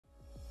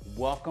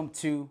Welcome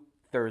to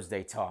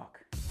Thursday Talk.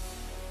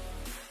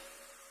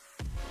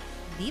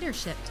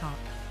 Leadership talk,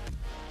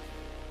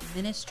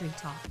 ministry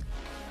talk,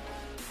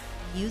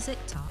 music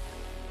talk,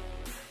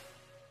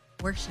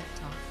 worship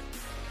talk.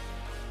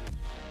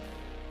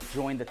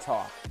 Join the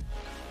talk.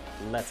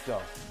 Let's go.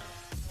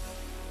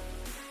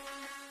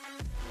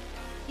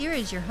 Here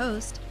is your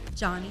host,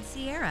 Johnny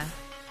Sierra.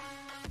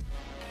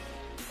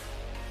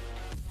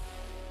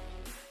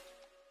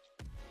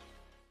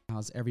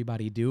 How's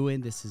everybody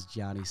doing? This is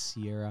Johnny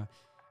Sierra,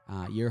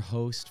 your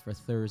host for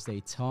Thursday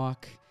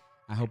Talk.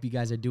 I hope you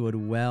guys are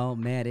doing well.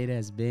 Man, it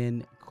has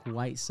been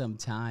quite some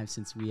time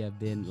since we have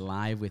been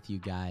live with you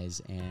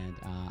guys, and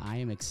I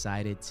am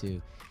excited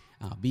to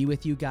be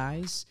with you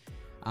guys.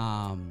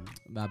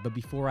 But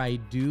before I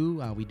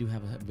do, we do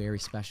have a very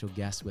special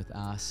guest with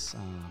us,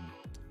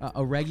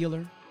 a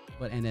regular,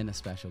 and then a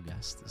special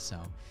guest. So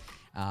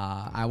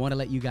I want to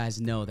let you guys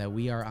know that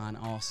we are on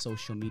all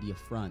social media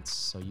fronts,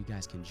 so you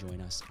guys can join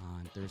us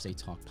on Thursday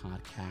Talk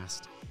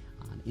Podcast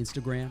on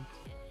Instagram,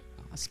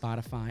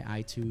 Spotify,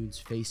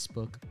 iTunes,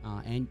 Facebook,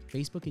 and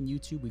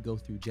YouTube. We go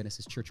through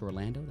Genesis Church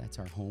Orlando. That's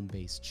our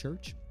home-based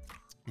church.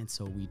 And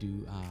so we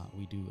do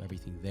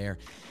everything there.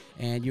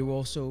 And you're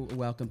also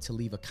welcome to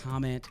leave a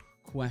comment,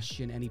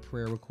 question, any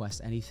prayer request,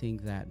 anything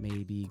that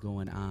may be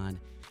going on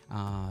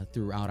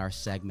throughout our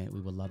segment. We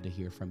would love to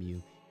hear from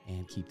you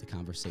and keep the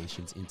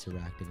conversations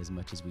interactive as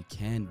much as we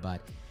can.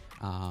 But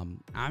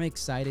I'm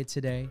excited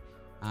today.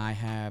 I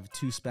have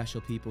two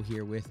special people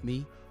here with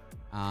me.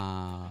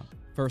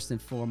 First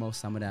and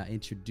foremost, I'm going to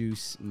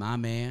introduce my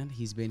man.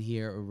 He's been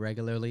here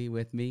regularly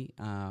with me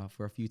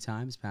for a few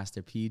times.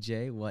 Pastor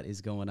PJ, what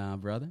is going on,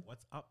 brother?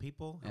 What's up,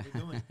 people? How we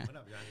doing? What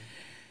up, Johnny?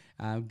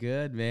 I'm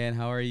good, man.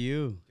 How are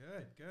you?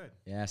 Good.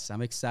 Yes,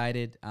 I'm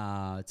excited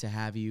to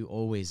have you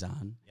always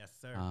on. Yes,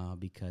 sir.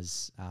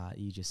 Because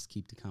you just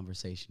keep the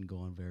conversation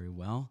going very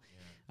well.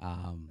 Yeah.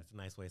 That's a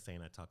nice way of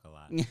saying I talk a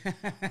lot.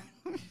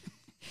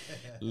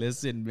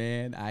 Listen,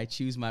 man, I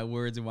choose my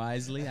words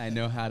wisely. I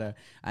know how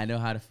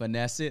to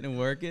finesse it and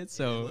work it.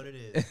 So It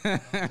is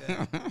what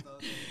it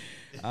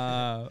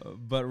is.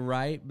 but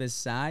right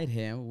beside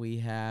him, we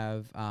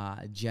have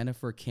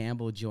Jennifer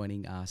Campbell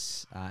joining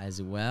us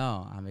as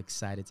well. I'm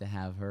excited to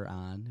have her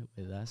on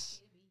with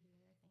us.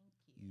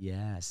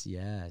 Yes.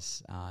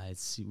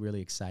 It's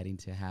really exciting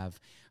to have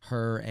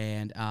her.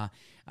 And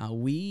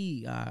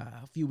we,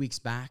 a few weeks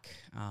back,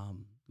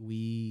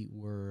 we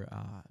were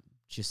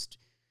just,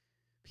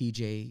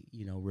 PJ,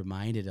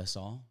 reminded us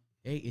all,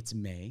 hey, it's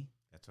May.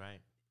 That's right.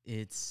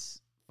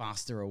 It's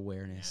Foster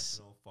Awareness.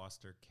 National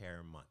Foster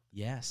Care Month.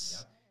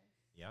 Yes.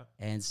 Yep.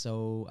 And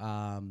so,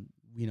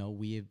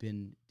 we have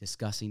been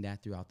discussing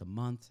that throughout the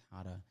month,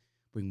 how to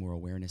bring more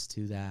awareness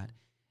to that.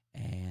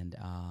 And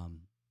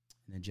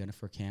then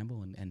Jennifer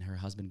Campbell and her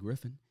husband,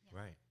 Griffin,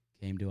 Right.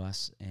 came to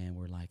us and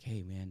were like,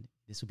 hey, man,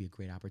 this would be a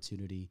great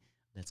opportunity.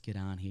 Let's get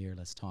on here.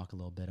 Let's talk a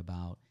little bit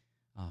about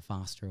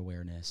foster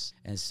awareness.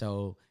 And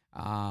so,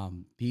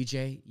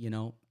 PJ,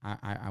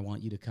 I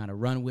want you to kind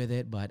of run with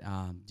it, but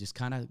just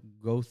kind of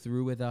go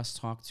through with us,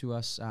 talk to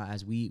us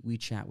as we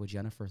chat with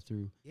Jennifer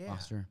through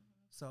foster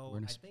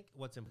awareness. I think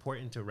what's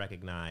important to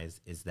recognize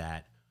is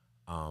that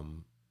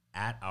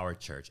at our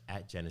church,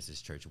 at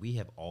Genesis Church, we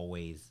have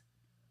always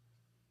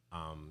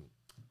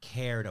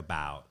cared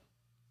about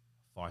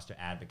foster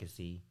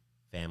advocacy,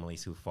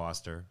 families who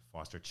foster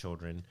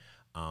children.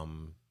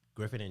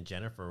 Griffin and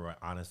Jennifer were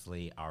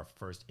honestly our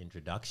first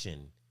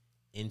introduction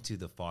into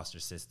the foster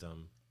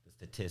system, the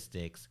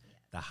statistics,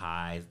 the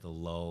highs, the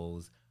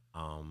lows,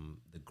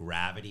 the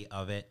gravity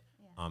of it,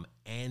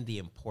 and the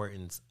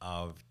importance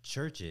of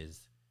churches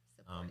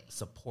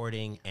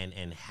supporting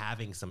and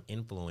having some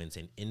influence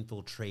in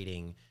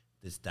infiltrating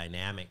this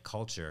dynamic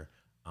culture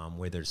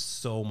where there's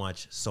so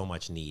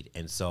much need.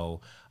 And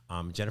so,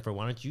 Jennifer,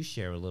 why don't you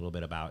share a little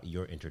bit about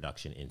your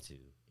introduction into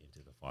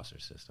the foster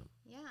system?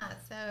 Yeah,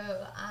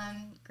 so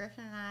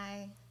Griffin and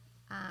I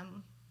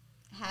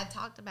had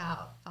talked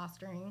about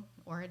fostering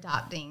or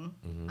adopting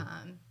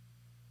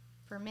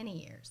for many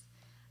years.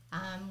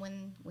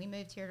 When we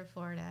moved here to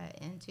Florida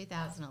in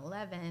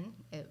 2011,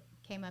 it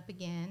came up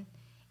again,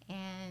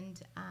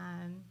 and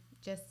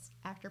just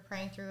after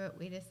praying through it,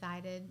 we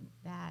decided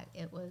that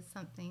it was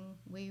something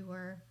we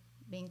were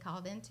being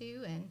called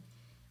into, and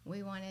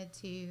we wanted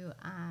to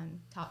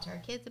talk to our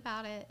kids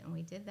about it, and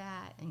we did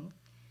that, and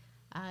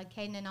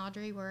Caden and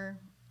Audrey were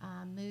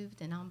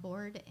moved and on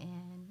board,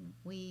 and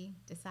we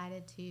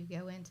decided to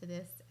go into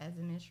this as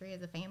a ministry,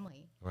 as a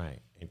family. Right.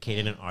 And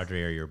Caden and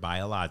Audrey are your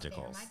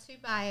biologicals. They're my two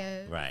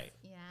bios. Right.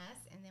 Yes.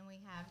 And then we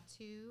have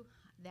two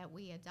that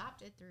we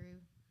adopted through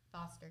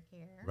foster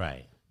care.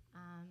 Right.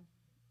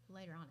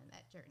 Later on in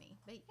that journey.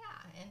 But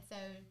yeah, and so.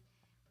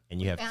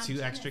 And you have found two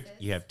Genesis.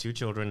 You have two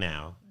children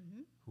now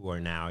who are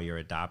now your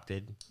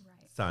adopted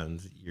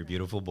sons, your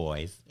beautiful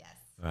boys. Yes.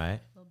 Right.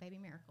 Little baby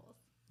miracles.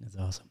 That's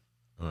awesome.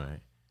 All right.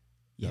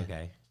 Yeah.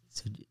 Okay.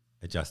 So,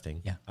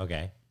 Adjusting. Yeah.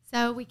 Okay.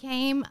 So we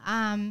came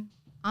on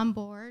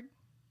board,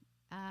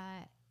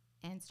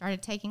 and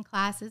started taking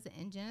classes,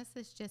 and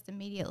Genesis just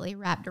immediately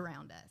wrapped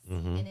around us.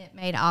 Mm-hmm. And it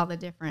made all the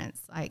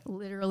difference. Like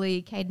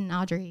literally, Cade and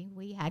Audrey,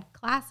 we had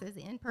classes,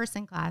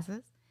 in-person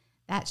classes.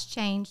 That's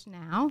changed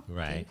now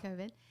Right. due to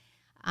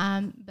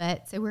COVID.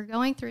 But so we're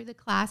going through the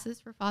classes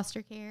for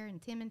foster care,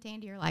 and Tim and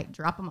Tandy are like,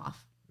 drop them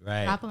off.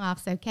 Right. Drop them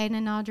off. So Caden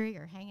and Audrey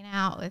are hanging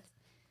out with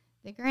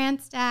the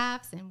grand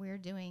staffs, and we're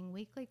doing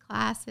weekly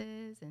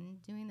classes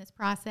and doing this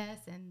process.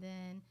 And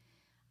then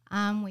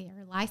we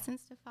are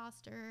licensed to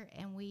foster,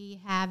 and we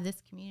have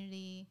this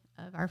community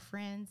of our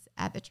friends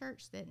at the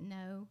church that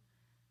know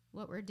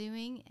what we're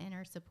doing and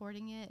are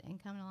supporting it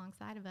and coming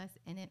alongside of us.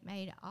 And it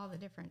made all the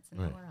difference in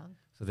the world.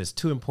 So there's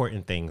two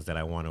important things that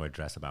I want to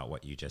address about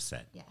what you just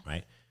said, Yes.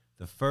 right?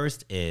 The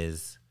first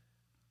is,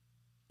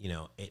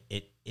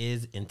 it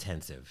is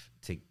intensive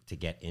to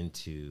get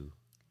into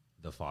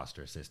the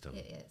foster system.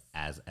 It is.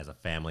 As a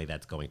family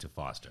that's going to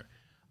foster.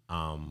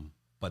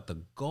 But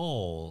the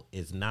goal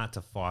is not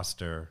to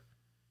foster,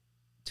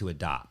 to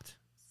adopt.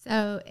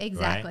 So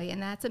exactly. Right?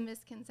 And that's a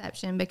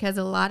misconception, because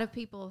a lot of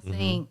people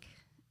think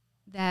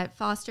that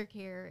foster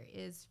care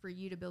is for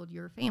you to build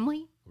your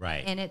family.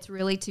 Right. And it's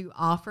really to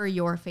offer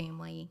your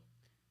family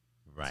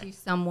Right. to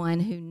someone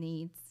who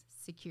needs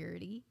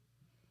security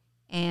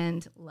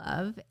and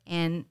love.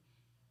 And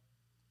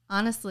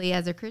honestly,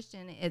 as a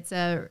Christian, it's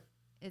a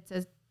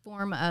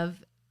form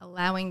of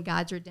allowing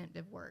God's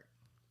redemptive work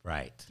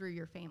Right. through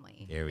your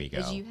family. There we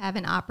Because go. you have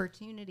an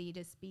opportunity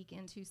to speak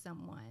into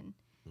someone,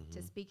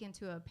 to speak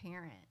into a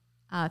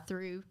parent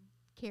through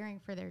caring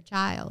for their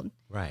child.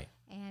 Right.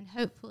 And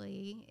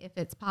hopefully, if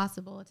it's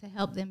possible, to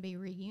help them be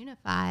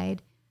reunified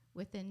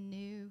with a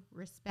new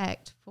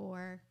respect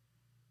for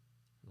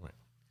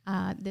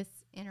this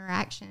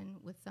interaction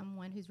with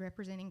someone who's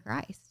representing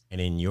Christ.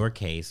 And in your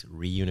case,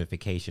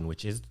 reunification,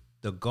 which is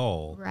the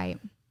goal, Right.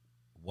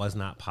 was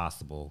not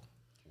possible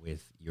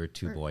with your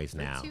two boys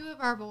now. For two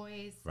of our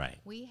boys, Right.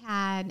 we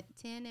had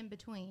 10 in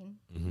between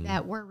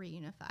that were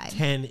reunified.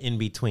 10 in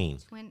between.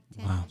 10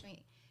 in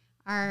between.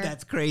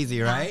 That's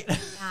crazy, right?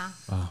 Yeah.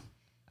 Wow.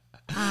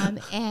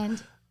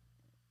 And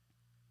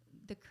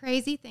the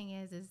crazy thing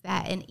is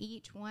that in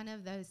each one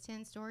of those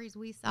 10 stories,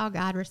 we saw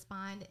God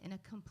respond in a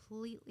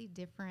completely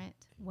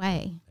different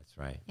way That's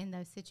right. in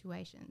those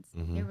situations.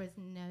 Mhm. There was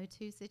no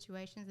two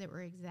situations that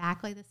were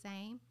exactly the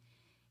same.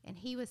 And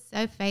he was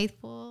so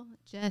faithful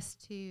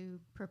just to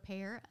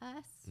prepare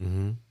us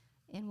Mm-hmm.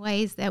 in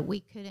ways that we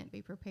couldn't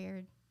be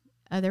prepared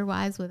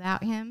otherwise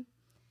without him,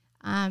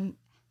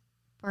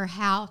 for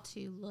how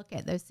to look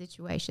at those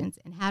situations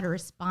and how to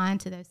respond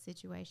to those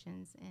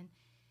situations, and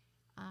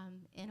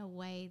in a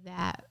way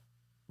that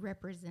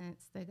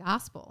represents the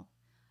gospel.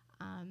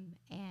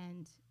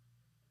 And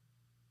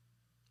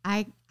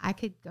I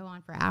could go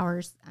on for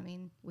hours. I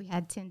mean, we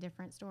had 10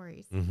 different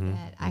stories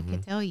that I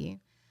could tell you.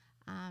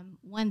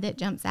 One that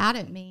jumps out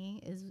at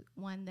me is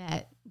one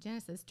that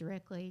Genesis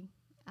directly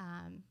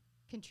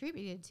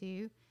contributed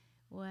to.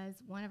 Was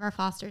one of our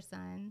foster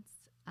sons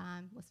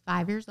was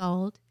 5 years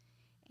old,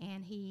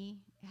 and he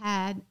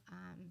had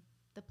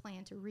the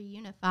plan to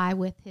reunify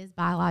with his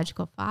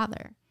biological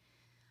father.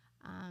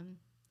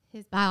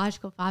 His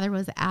biological father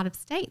was out of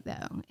state,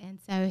 though, and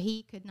so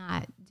he could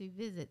not do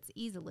visits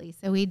easily.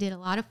 So we did a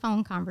lot of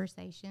phone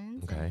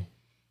conversations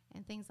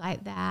and things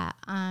like that.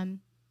 And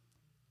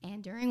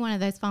during one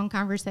of those phone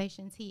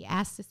conversations, he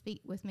asked to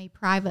speak with me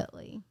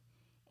privately.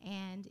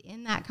 And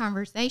in that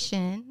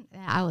conversation,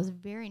 I was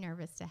very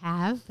nervous to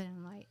have, but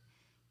I'm like,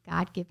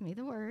 God, give me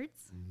the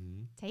words,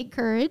 take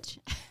courage,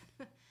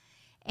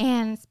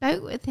 and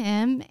spoke with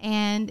him.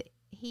 And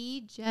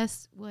he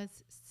just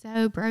was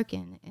so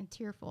broken and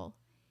tearful.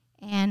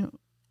 And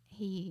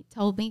he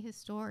told me his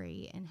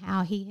story and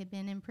how he had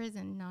been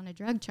imprisoned on a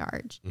drug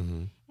charge,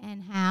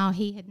 and how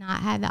he had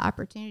not had the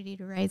opportunity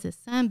to raise a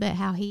son, but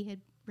how he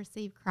had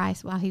received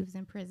Christ while he was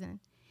in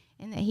prison,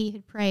 and that he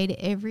had prayed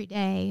every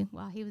day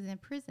while he was in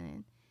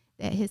prison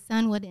that his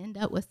son would end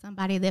up with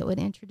somebody that would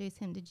introduce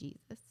him to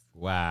Jesus.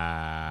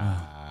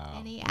 Wow.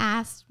 And he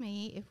asked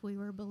me if we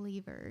were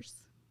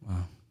believers.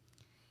 Wow.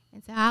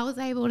 And so I was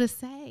able to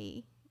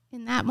say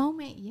in that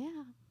moment,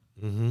 yeah.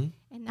 Mm-hmm.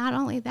 And not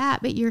only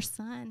that, but your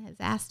son has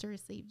asked to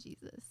receive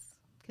Jesus,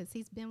 because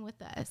he's been with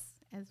us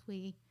as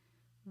we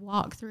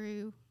walk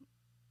through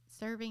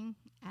serving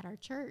at our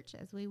church,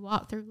 as we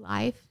walk through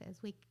life,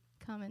 as we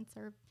come and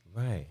serve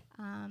Right.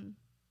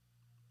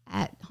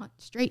 at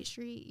Straight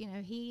Street. You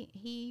know,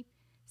 he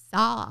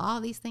saw all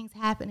these things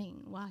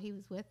happening while he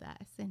was with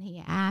us, and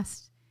he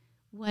asked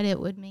what it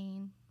would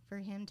mean for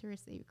him to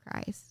receive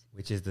Christ.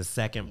 Which is the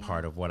second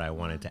part of what I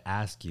wanted to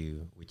ask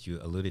you, which you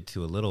alluded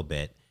to a little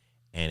bit,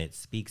 and it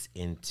speaks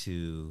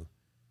into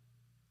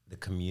the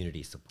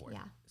community support.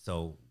 Yeah.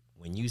 So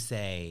when you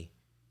say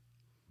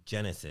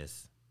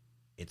Genesis,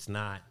 it's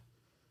not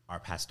our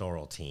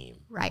pastoral team.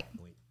 Right.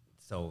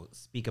 So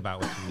speak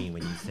about what you mean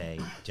when you say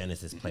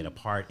Genesis played a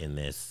part in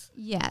this.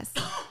 Yes.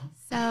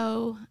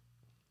 So,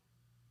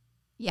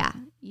 yeah,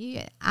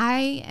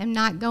 I am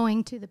not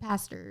going to the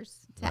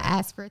pastors to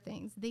ask for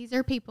things. These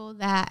are people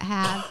that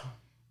have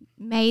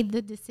made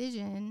the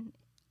decision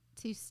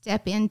to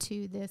step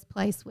into this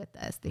place with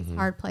us, these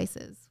hard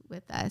places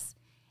with us,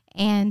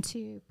 and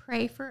to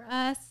pray for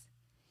us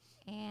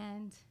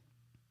and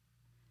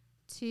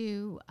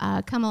to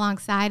come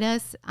alongside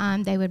us.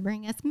 They would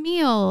bring us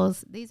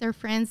meals. These are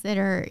friends that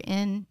are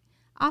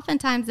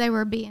oftentimes they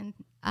were being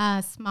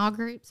small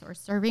groups or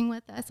serving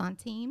with us on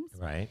teams.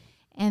 Right.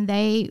 And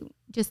they,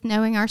 just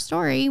knowing our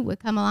story, would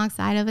come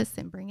alongside of us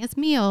and bring us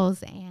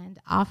meals and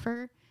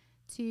offer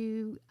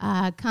to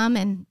come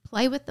and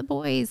play with the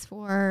boys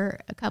for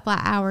a couple of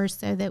hours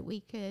so that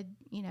we could,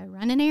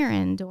 run an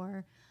errand.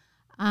 Or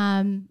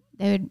they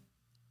would,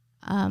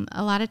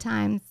 a lot of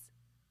times,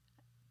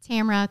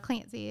 Tamara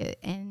Clancy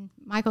and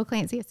Michael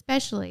Clancy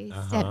especially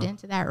stepped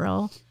into that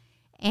role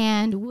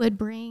and would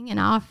bring and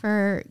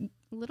offer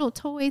little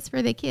toys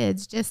for the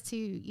kids just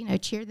to,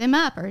 cheer them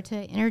up or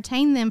to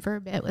entertain them for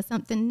a bit with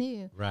something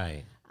new.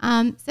 Right.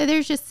 So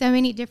there's just so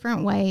many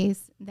different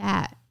ways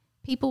that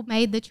people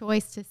made the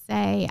choice to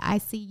say, I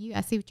see you,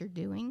 I see what you're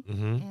doing,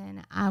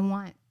 and I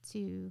want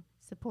to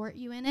support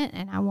you in it,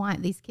 and I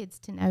want these kids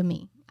to know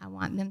me. I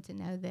want them to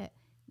know that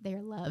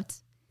they're loved.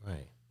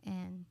 Right.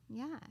 And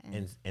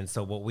And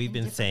so what we've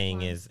been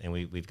saying is, and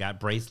we've got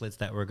bracelets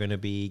that we're going to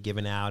be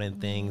giving out and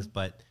things,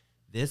 but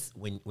this,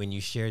 when you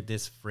shared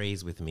this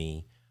phrase with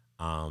me,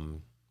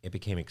 it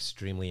became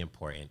extremely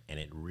important, and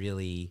it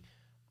really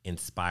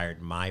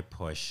inspired my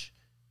push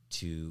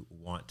to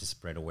want to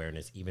spread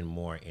awareness even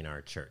more in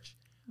our church.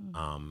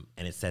 And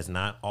it says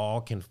not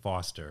all can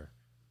foster,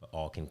 but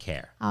all can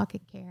care. All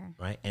can care.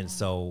 Right. And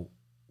so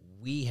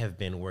we have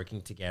been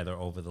working together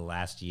over the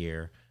last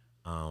year,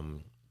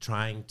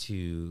 trying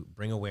to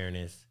bring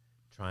awareness,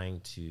 trying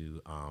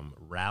to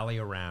rally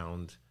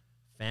around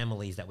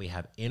families that we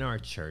have in our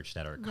church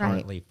that are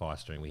currently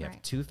fostering. We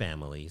have 2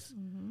 families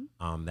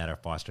that are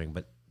fostering,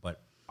 but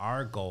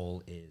our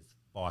goal is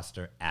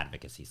foster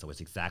advocacy. So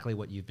it's exactly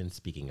what you've been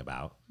speaking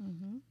about.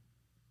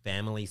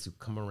 Families who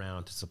come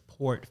around to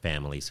support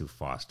families who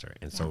foster.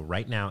 And so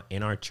right now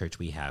in our church,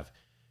 we have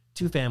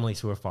 2 families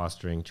who are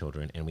fostering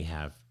children, and we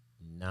have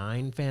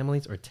 9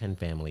 families or 10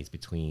 families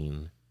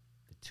between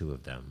the 2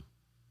 of them.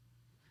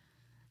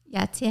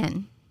 Yeah,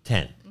 10.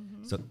 10.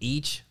 So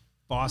each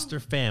foster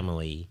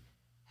family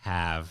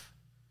have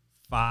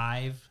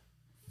 5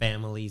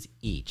 families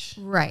each.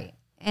 Right.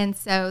 And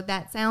so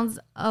that sounds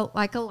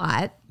like a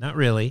lot. Not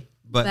really,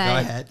 but go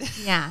ahead.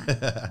 Yeah.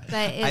 But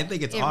I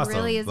think it's awesome. It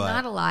really is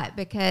not a lot,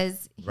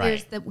 because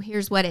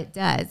here's what it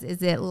does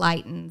is it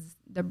lightens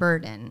the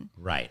burden.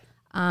 Right.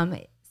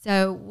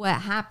 So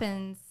what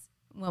happens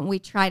when we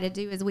try to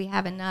do is we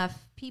have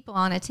enough people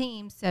on a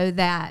team so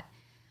that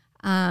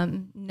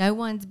no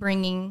one's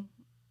bringing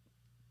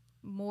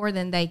more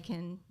than they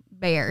can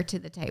bear to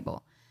the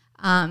table.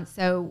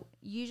 So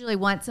usually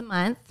once a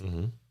month,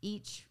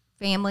 each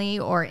family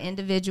or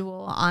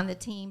individual on the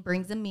team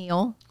brings a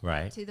meal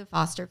to the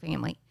foster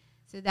family.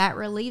 So that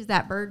relieves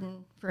that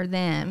burden for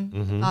them,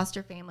 the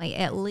foster family,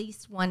 at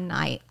least one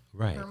night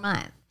per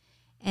month.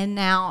 And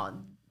now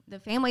the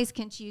families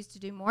can choose to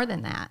do more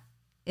than that.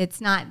 It's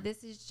not,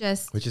 this is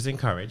just, which is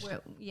encouraged.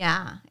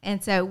 Yeah.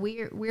 And so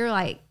we're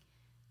like,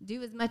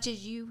 do as much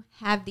as you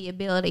have the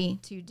ability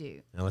to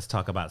do. Now let's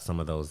talk about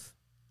some of those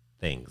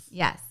things.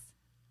 Yes.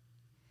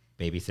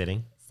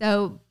 Babysitting.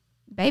 So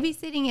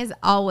babysitting is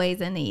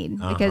always a need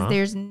because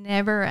there's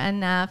never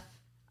enough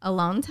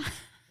alone time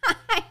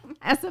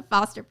as a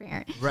foster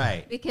parent.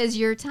 Right. Because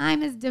your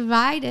time is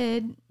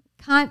divided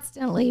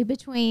constantly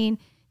between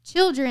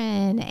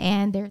children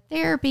and their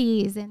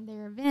therapies and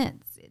their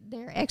events,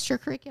 their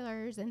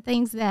extracurriculars and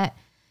things that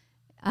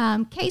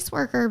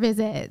caseworker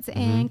visits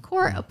and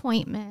court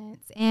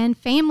appointments and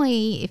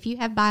family, if you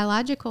have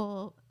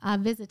biological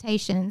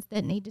visitations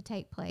that need to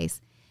take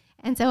place.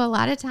 And so a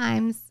lot of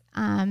times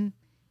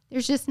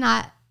there's just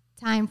not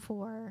time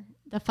for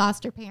the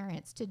foster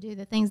parents to do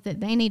the things that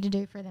they need to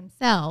do for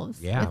themselves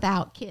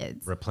without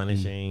kids.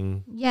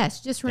 Replenishing.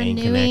 Yes, just staying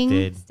renewing,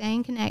 connected.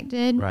 Staying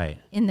connected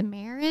in the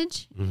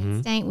marriage,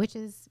 and which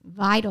is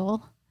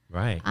vital.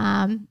 Right.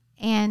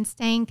 And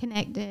staying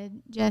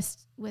connected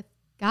just with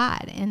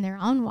God in their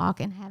own walk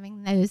and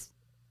having those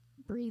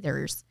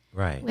breathers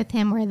with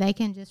Him where they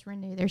can just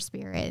renew their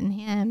spirit in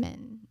Him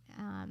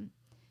and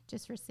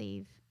just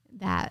receive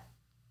that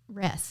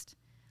rest.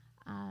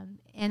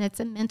 And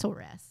it's a mental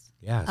rest.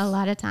 Yes. A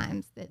lot of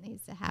times that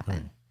needs to happen.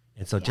 Right.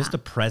 And so just the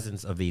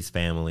presence of these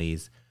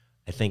families,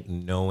 I think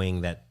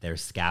knowing that they're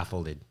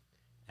scaffolded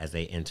as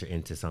they enter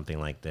into something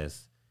like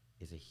this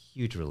is a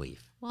huge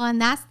relief. Well,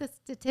 and that's the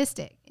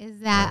statistic,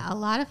 is that a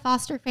lot of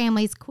foster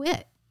families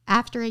quit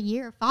after a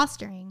year of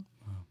fostering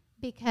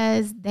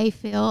because they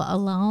feel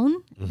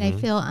alone, they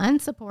feel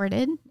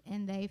unsupported,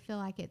 and they feel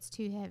like it's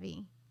too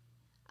heavy.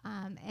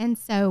 And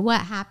so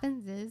what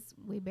happens is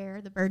we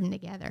bear the burden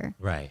together.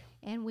 Right.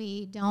 And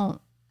we don't,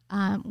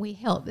 we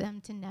help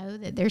them to know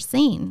that they're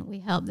seen. We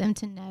help them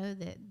to know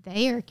that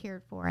they are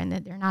cared for and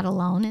that they're not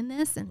alone in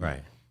this and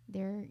that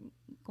they're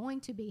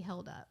going to be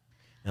held up.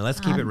 And let's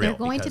keep it real. They're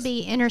going to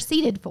be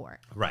interceded for.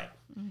 Right.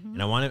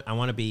 And I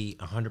want to be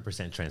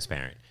 100%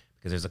 transparent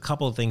because there's a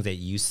couple of things that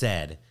you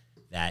said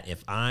that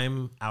if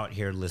I'm out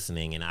here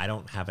listening and I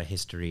don't have a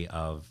history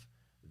of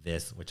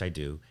this, which I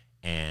do,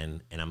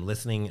 and I'm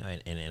listening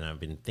and I've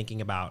been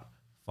thinking about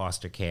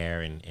foster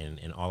care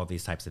and all of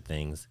these types of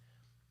things,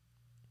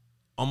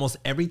 almost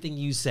everything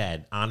you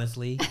said,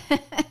 honestly,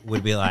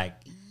 would be like,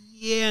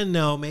 yeah,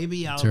 no,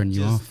 maybe I'll turn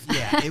you off.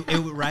 Yeah, it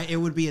would, right? It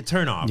would be a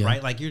turn off, Yeah.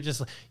 right? Like you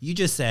just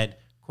said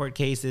court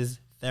cases,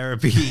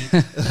 therapy,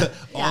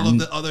 all of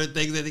the other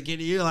things that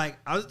you're like,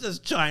 I was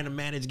just trying to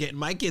manage getting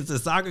my kids to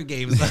soccer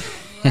games on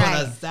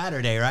a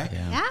Saturday, right?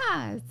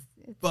 Yeah.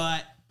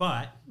 But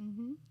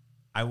Mm-hmm.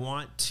 I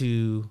want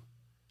to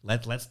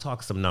let's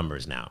talk some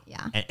numbers now.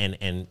 Yeah.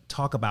 And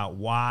talk about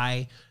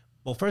why.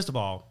 Well, first of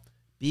all,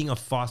 being a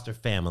foster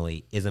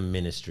family is a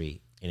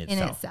ministry in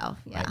itself.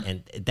 Yeah. Right?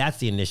 And that's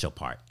the initial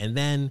part. And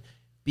then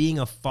being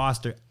a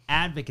foster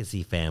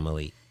advocacy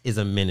family is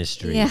a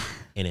ministry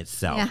in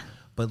itself. Yeah.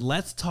 But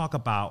let's talk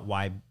about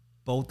why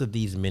both of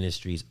these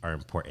ministries are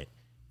important.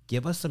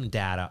 Give us some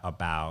data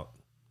about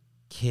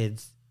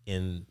kids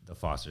in the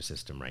foster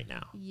system right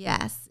now.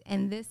 Yes.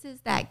 And this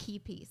is that key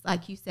piece.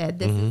 Like you said,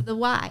 this is the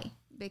why,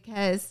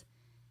 because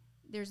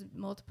there's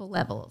multiple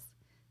levels.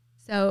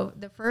 So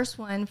the first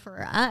one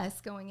for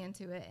us going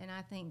into it, and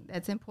I think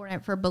that's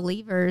important for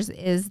believers,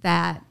 is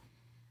that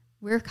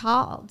we're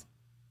called.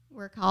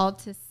 We're called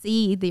to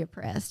see the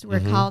oppressed. We're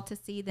called to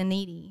see the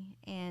needy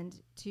and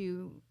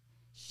to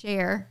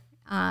share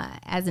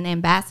as an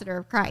ambassador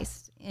of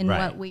Christ in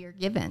what we are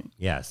given.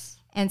 Yes.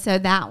 And so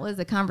that was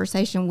a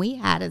conversation we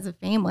had as a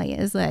family,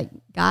 is like,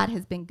 God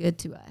has been good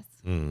to us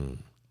and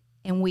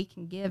we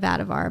can give out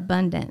of our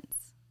abundance.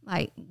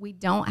 Like, we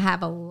don't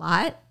have a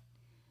lot,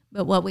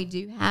 but what we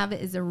do have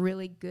is a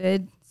really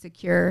good,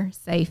 secure,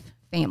 safe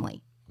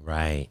family.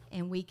 Right.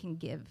 And we can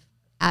give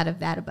out of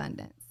that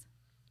abundance.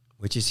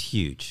 Which is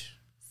huge.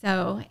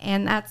 So,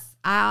 and I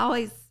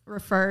always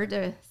refer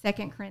to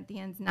 2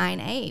 Corinthians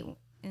 9:8,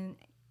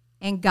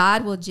 and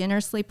God will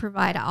generously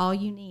provide all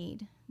you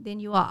need. Then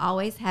you will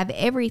always have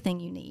everything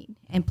you need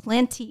and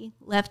plenty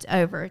left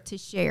over to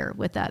share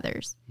with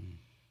others.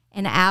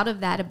 And out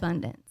of that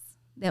abundance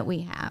that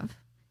we have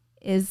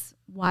is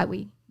why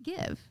we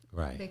give.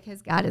 Right.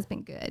 Because God has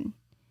been good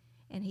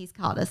and he's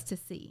called us to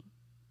see.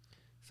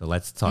 So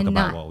let's talk and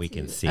about not what we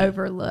can to see.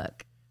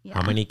 overlook. Yeah.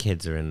 How many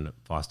kids are in the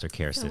foster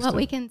care So system? what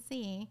we can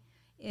see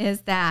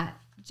is that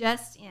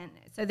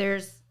so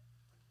there's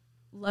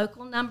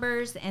local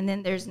numbers and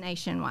then there's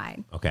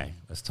nationwide. Okay,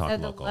 let's talk So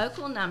local. the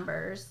local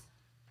numbers,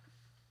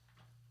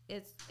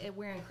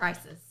 we're in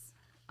crisis,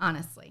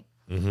 honestly.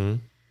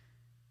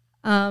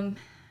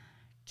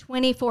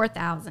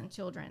 24,000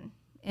 children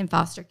in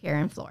foster care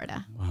in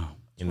Florida. Wow.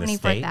 In the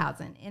state?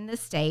 24,000 in the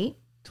state.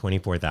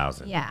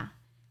 24,000. Yeah.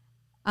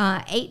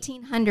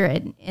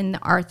 1,800 in the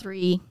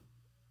R3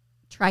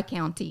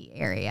 Tri-County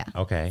area.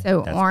 Okay.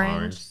 So that's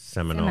Orange,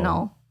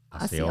 Seminole,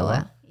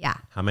 Osceola. Yeah.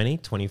 How many?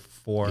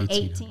 24?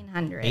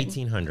 1,800.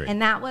 1,800.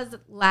 And that was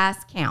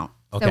last count.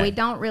 Okay. So we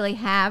don't really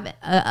have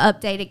an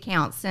updated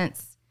count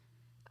since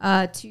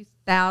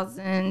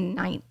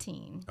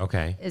 2019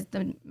 Okay. is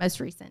the most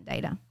recent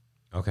data.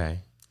 Okay.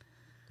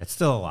 That's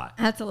still a lot.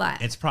 That's a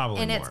lot. It's probably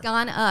and more. it's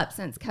gone up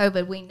since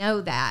COVID. We know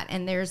that,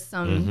 and there's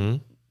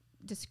some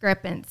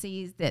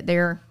discrepancies that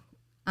they're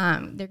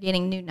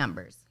getting new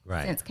numbers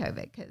since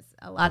COVID, because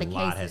a lot of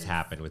cases has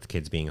happened with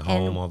kids being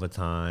home all the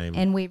time.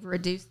 and we've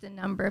reduced the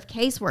number of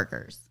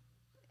caseworkers,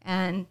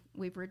 and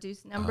we've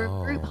reduced the number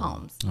of group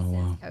homes since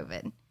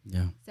COVID.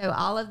 Yeah. So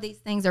all of these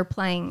things are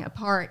playing a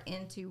part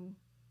into,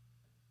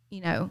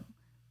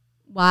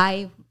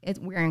 why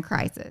we're in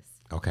crisis.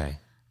 Okay.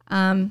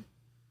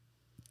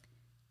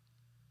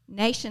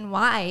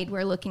 Nationwide,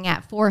 we're looking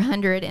at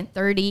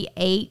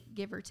 438,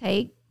 give or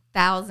take,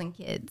 1,000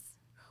 kids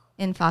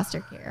in foster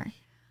care.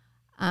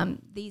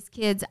 These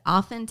kids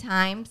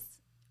oftentimes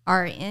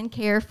are in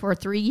care for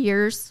 3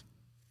 years,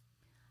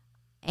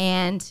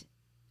 and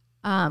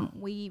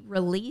we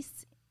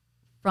release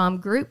from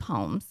group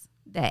homes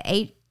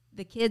the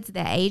kids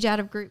that age out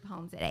of group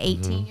homes at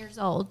 18 years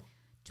old,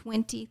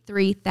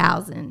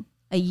 23,000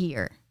 a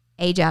year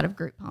age out of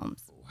group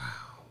homes. Wow.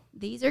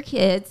 These are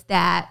kids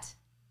that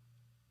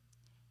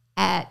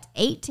at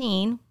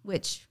 18,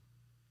 which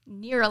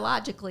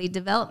neurologically,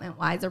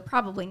 development-wise, are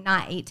probably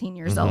not 18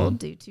 years old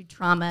due to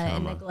trauma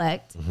and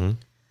neglect.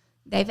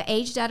 They've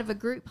aged out of a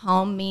group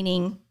home,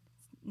 meaning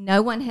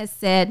no one has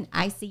said,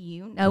 I see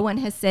you. No one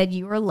has said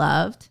you are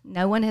loved.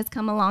 No one has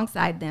come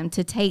alongside them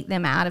to take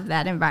them out of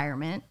that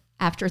environment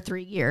after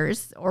 3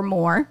 years or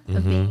more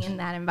of being in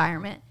that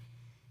environment.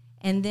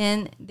 And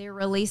then they're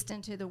released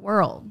into the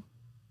world.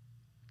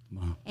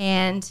 Wow.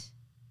 And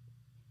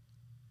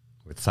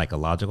With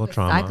psychological with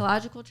trauma.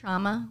 psychological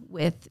trauma,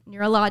 with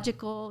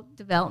neurological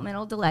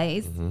developmental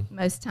delays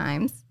most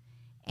times,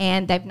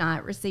 and they've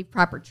not received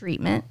proper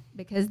treatment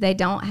because they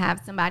don't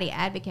have somebody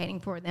advocating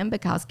for them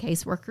because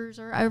caseworkers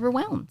are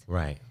overwhelmed.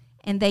 Right.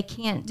 And they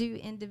can't do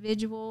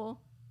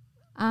individual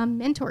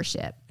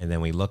mentorship. And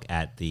then we look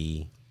at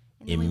the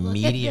And then we look at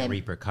immediate the-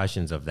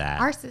 repercussions of that.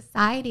 Our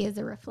society is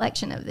a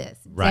reflection of this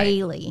Right.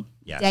 daily.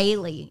 Yes.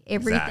 Daily.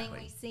 Everything Exactly.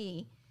 we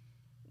see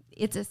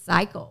it's a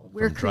cycle.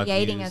 We're From drug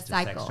creating use a to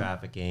cycle. sex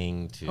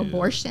trafficking to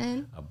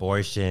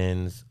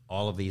Abortions.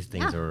 all of these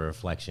things are a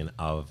reflection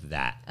of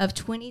that. Of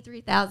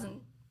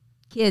 23,000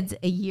 kids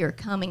a year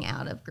coming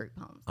out of group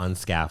homes.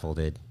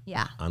 Unscaffolded,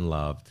 Yeah.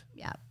 unloved.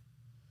 Yeah.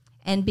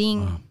 And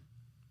being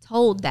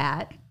told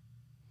that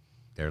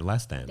They're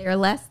less than. they're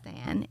less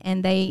than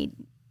and they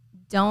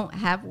don't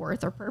have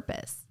worth or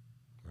purpose,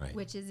 Right.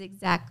 which is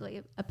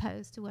exactly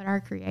opposed to what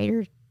our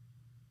Creator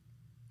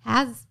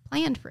has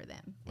planned for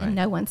them. Right. And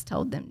no one's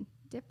told them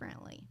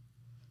differently.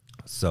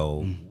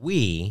 So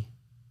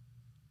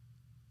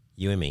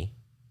you and me,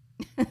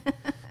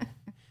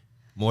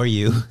 more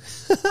you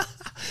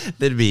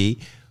than me,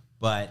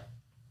 but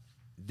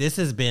this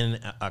has been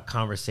a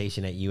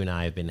conversation that you and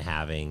I have been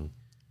having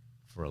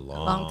for a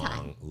long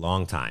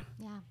time.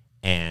 Yeah.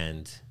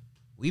 And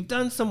we've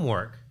done some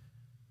work,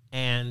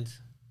 and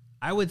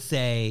I would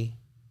say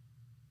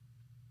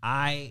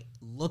I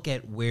look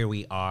at where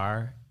we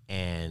are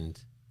and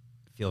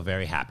feel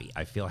very happy.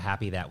 I feel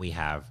happy that we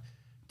have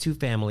 2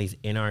 families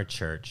in our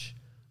church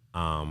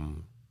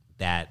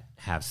that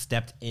have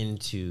stepped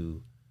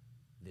into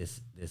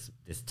this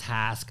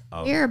task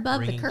of We're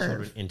above the bringing curve.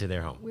 children into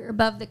their home. We're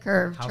above the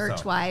curve How so?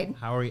 church-wide.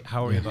 How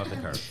are we above the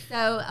curve?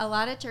 So a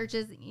lot of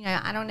churches,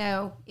 I don't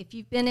know if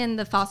you've been in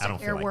the I foster don't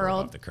care feel like we're world.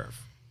 above the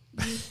curve.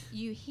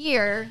 You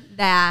hear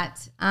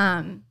that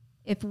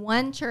if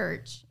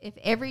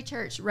every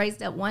church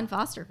raised up one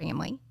foster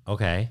family,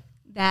 Okay.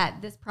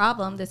 that this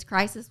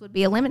crisis would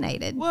be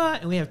eliminated.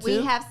 What? And we have 2?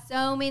 We have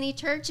so many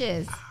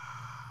churches.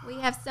 We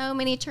have so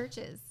many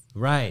churches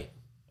Right.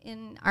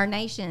 in our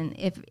nation.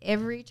 If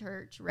every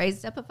church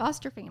raised up a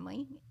foster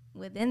family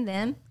within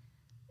them,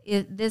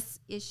 this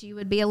issue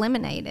would be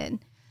eliminated.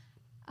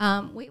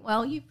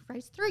 You've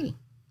raised 3.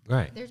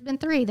 Right. There's been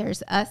 3.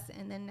 There's us,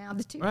 and then now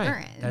the 2 Right.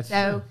 current. That's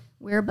so true.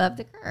 we're above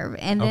the curve.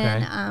 And Okay.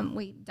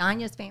 then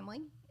Danya's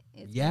family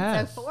is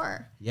Yes. so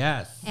 4.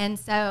 Yes. And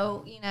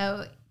so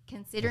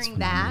considering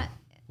that,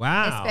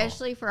 Wow.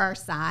 especially for our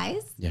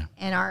size Yeah.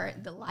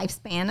 and the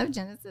lifespan of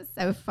Genesis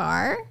so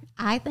far,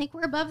 I think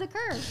we're above the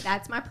curve.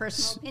 That's my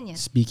personal opinion.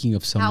 Speaking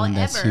of someone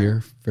that's However-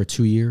 here for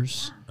 2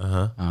 years,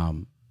 Uh-huh.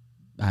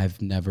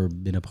 I've never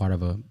been a part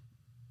of a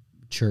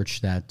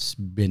church that's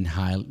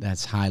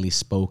highly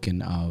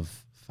spoken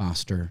of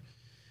foster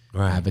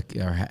Right.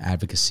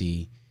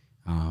 advocacy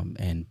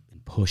and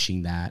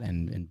pushing that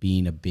and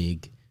being a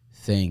big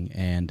thing.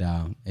 And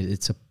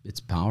it's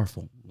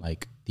powerful.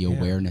 Like the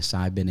awareness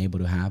I've been able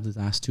to have the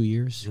last 2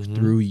 years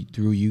through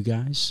you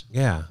guys,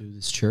 Yeah. through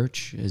this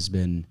church has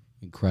been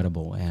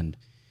incredible. And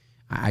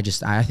I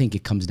think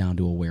it comes down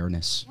to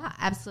awareness. Yeah,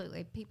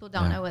 absolutely. People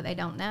don't know what they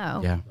don't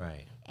know. Yeah.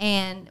 Right.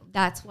 And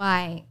that's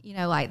why,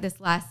 like this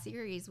last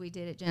series we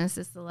did at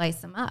Genesis to lace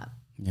them up.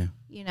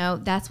 Yeah.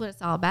 That's what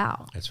it's all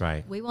about. That's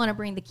right. We want to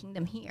bring the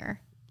kingdom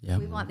here. Yeah.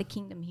 We want the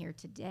kingdom here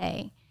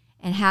today.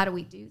 And how do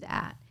we do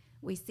that?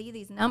 We see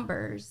these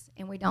numbers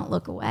and we don't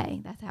look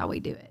away. That's how we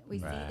do it. We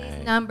see Right.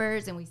 these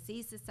numbers and we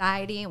see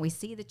society and we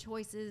see the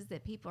choices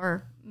that people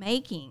are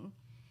making,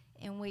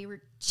 and we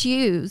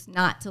choose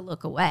not to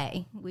look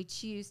away. We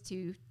choose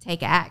to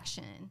take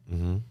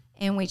action,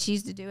 and we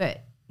choose to do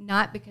it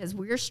not because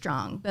we're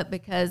strong, but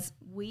because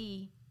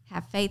we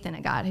have faith in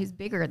a God who's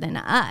bigger than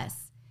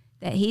us,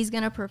 that he's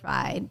going to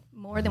provide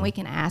more than we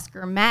can ask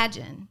or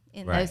imagine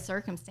in Right. those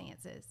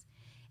circumstances.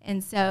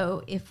 And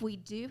so if we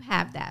do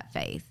have that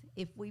faith,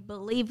 if we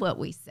believe what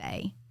we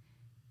say,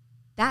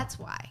 that's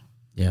why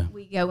Yeah.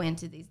 we go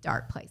into these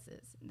dark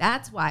places.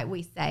 That's why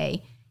we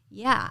say,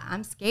 yeah,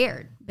 I'm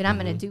scared, but I'm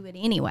going to do it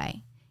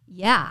anyway.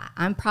 Yeah,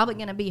 I'm probably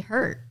going to be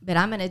hurt, but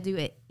I'm going to do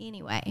it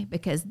anyway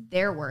because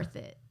they're worth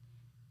it.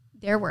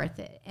 They're worth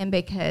it. And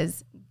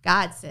because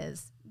God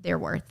says they're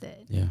worth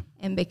it. Yeah.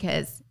 And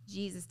because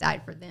Jesus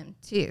died for them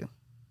too.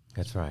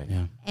 That's right.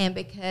 Yeah. And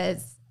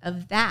because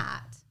of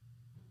that,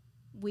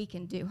 we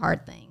can do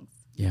hard things.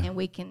 Yeah. And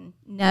we can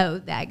know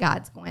that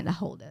God's going to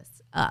hold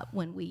us up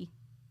when we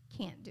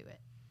can't do it.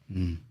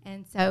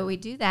 And so we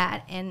do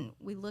that, and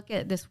we look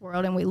at this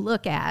world and we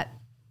look at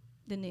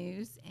the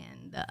news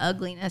and the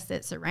ugliness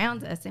that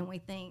surrounds us, and we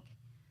think,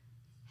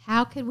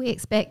 how could we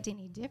expect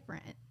any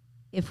different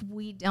if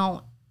we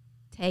don't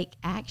take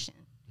action?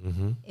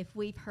 If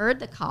we've heard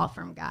the call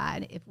from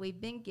God, if we've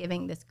been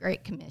giving this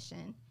great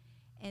commission,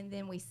 and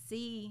then we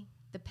see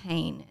the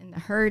pain and the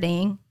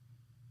hurting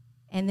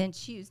and then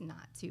choose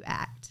not to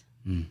act,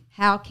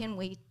 how can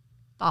we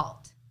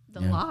fault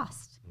the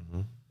lost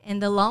and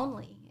the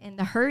lonely and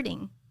the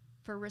hurting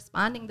for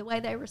responding the way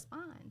they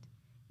respond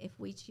if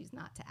we choose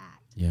not to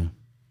act? Yeah.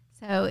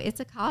 So it's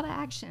a call to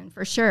action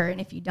for sure. And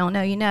if you don't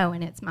know, you know,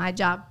 and it's my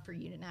job for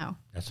you to know.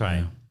 That's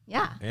right.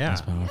 Yeah. Yeah.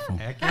 That's powerful.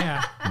 Heck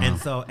yeah. And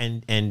so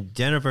and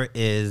Jennifer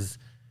is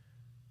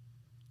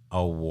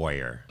a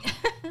warrior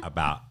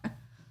about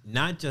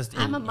not just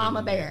I'm a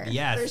mama bear,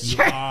 Yes, for you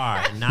sure.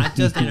 are. Not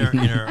just in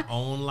her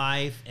own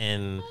life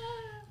and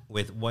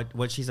with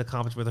what she's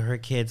accomplished with her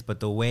kids, but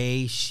the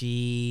way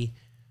she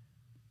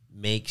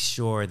makes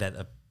sure that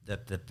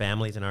the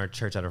families in our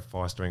church that are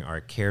fostering are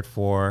cared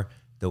for,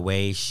 the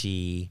way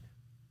she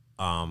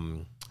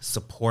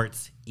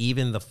supports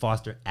even the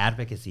foster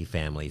advocacy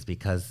families,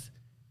 because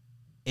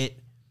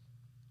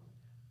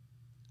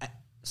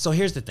so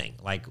here's the thing,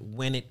 like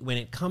when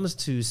it comes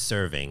to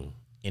serving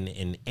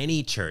in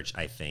any church,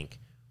 I think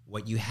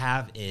what you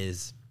have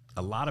is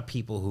a lot of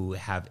people who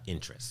have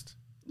interest,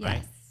 right?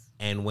 Yes.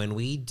 And when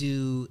we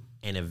do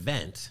an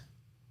event,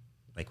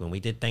 like when we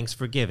did Thanks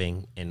for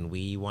Giving and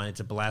we wanted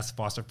to bless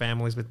foster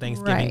families with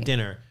Thanksgiving Right.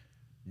 dinner,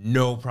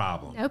 no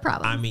problem. No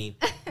problem. I mean,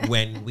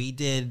 when we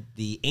did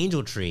the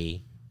Angel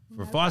Tree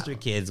for foster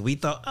kids, we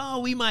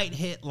thought, we might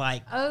hit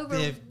like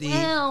 50,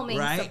 Overwhelming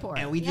right? support.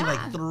 And we did Yeah.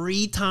 like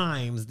 3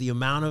 times the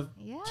amount of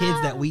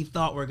kids that we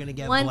thought were going to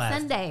get One blessed.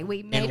 Sunday,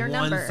 we made And our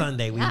one number.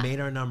 Sunday, we Yeah. made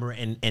our number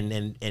and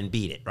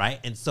beat it, right?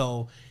 And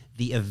so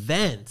the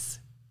events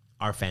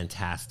are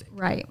fantastic,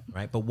 Right.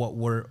 right? But what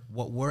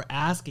we're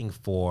asking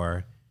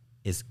for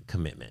is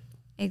commitment.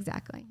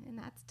 Exactly. And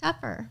that's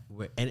tougher.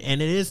 And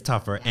it is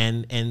tougher.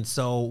 And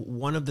so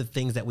one of the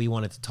things that we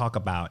wanted to talk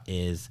about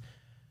is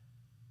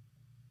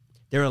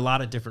there are a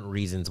lot of different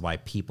reasons why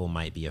people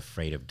might be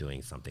afraid of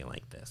doing something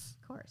like this.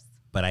 Of course.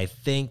 But I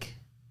think,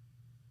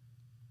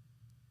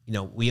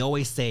 we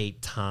always say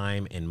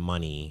time and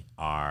money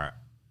are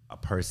a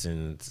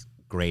person's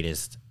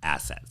greatest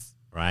assets,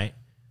 right?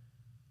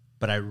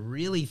 But I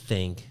really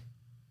think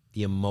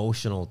the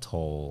emotional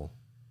toll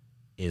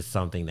is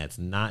something that's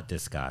not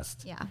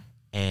discussed. Yeah.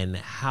 And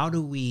how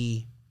do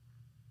we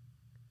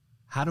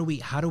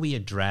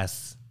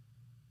address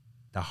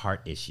the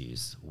heart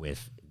issues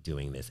with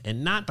doing this?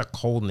 And not the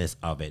coldness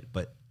of it,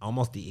 but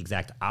almost the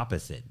exact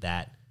opposite,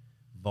 that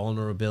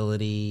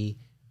vulnerability,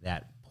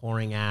 that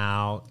pouring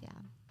out, Yeah.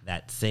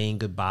 that saying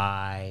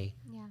goodbye.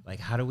 Yeah. Like,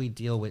 how do we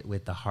deal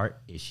with the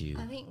heart issue?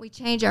 I think we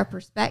change our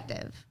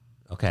perspective.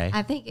 Okay.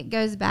 I think it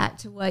goes back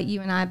to what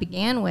you and I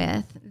began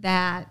with,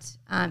 that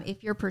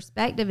if your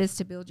perspective is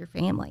to build your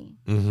family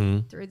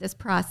Mm-hmm. through this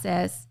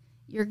process,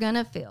 you're going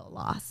to feel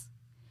loss.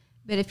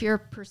 But if your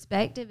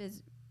perspective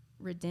is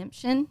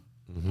redemption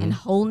Mm-hmm. and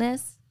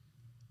wholeness,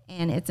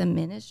 and it's a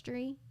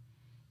ministry,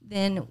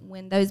 then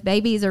when those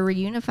babies are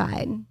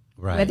reunified,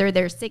 Right. whether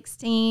they're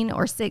 16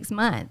 or 6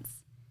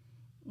 months,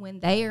 when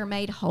they are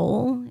made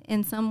whole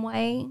in some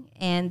way,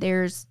 and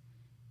there's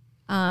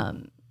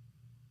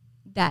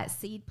that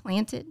seed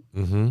planted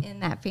Mm-hmm. in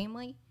that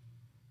family,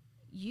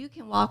 you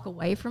can walk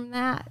away from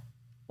that,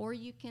 or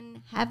you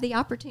can have the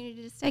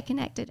opportunity to stay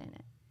connected in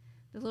it.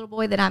 The little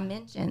boy that I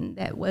mentioned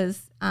that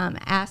was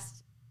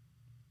asked,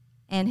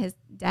 and his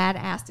dad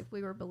asked if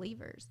we were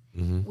believers.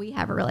 Mm-hmm. We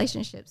have a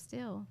relationship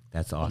still.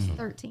 That's He's awesome.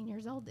 13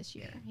 years old this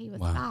year. He was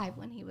Wow. 5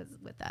 when he was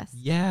with us.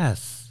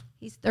 Yes.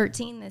 He's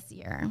 13 this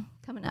year,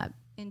 coming up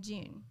in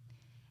June.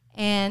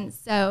 And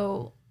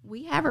so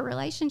we have a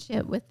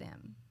relationship with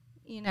them.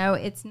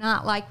 It's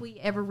not like we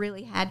ever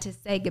really had to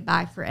say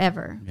goodbye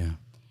forever. Yeah.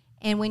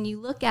 And when you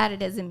look at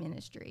it as a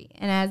ministry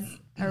and as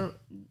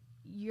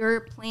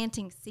you're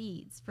planting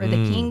seeds for the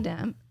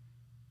kingdom,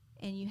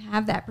 and you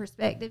have that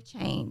perspective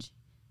change,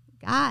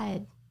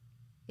 God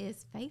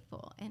is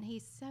faithful, and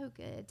he's so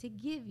good to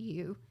give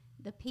you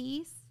the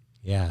peace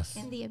Yes.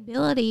 and the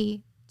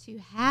ability to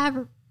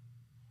have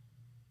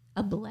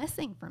a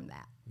blessing from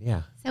that.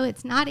 Yeah. So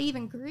it's not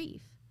even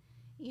grief,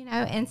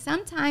 and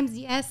sometimes,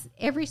 yes,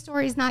 every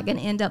story is not going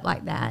to end up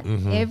like that.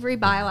 Mhm. Every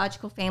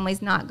biological family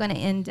is not going to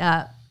end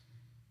up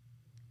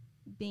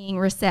being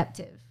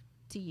receptive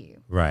to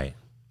you, Right.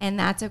 and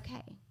that's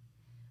okay.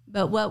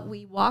 But what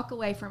we walk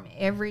away from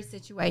every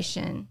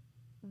situation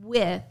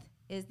with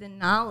is the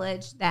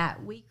knowledge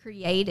that we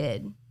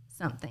created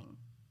something,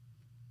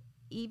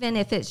 even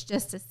if it's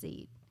just a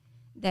seed,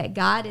 that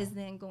God is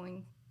then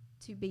going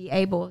to be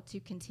able to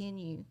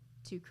continue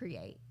to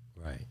create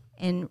Right.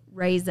 and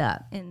raise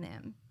up in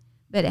them.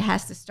 But it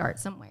has to start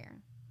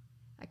somewhere.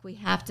 Like we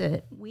have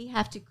to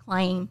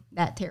claim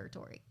that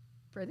territory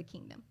for the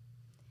kingdom.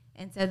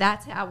 And so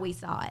that's how we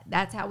saw it.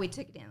 That's how we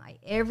took it in. Like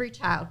every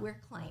child,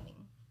 we're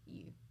claiming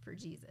you for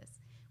Jesus.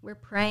 We're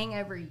praying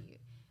over you.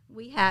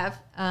 We have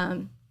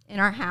in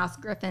our house,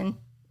 Griffin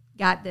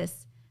got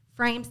this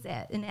frame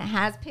set, and it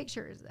has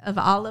pictures of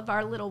all of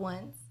our little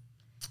ones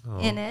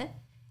in it.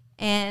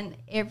 And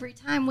every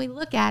time we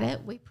look at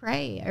it, we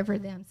pray over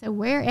them. So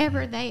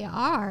wherever they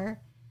are,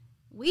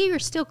 we are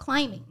still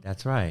claiming.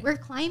 That's right. We're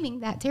claiming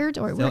that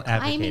territory. Still We're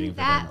claiming advocating for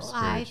that them life.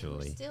 We're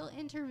spiritually. still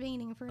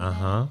intervening for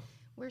Uh-huh. them.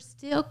 We're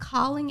still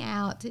calling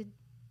out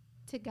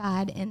to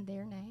God in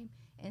their name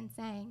and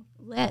saying,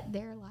 let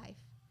their life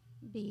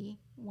be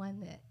one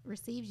that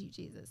receives you,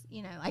 Jesus.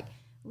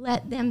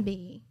 Let them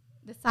be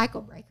the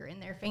cycle breaker in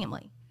their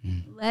family.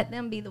 Let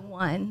them be the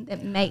one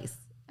that makes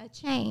a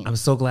change. I'm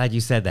so glad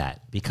you said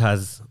that,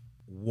 because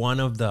you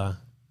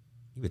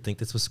would think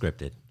this was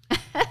scripted.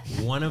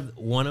 one of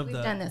We've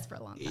the done this for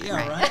a long time.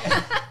 Yeah,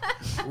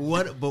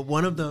 right. But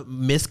one of the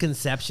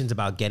misconceptions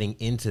about getting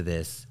into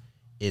this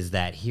is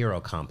that hero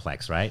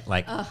complex, right?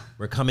 Like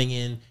we're coming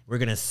in, we're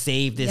gonna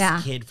save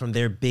this kid from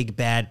their big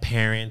bad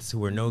parents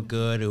who are no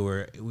good, who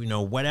are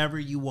whatever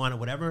you want,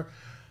 whatever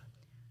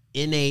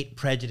innate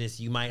prejudice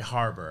you might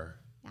harbor.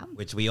 Yeah.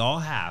 which we all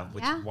have,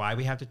 which Yeah. is why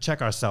we have to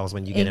check ourselves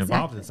when you get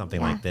involved in Exactly.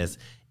 something Yeah. like this,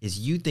 is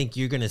you think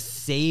you're going to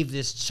save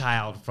this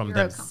child from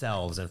Zero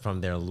themselves and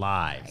from their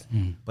lives.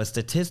 But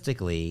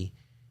statistically,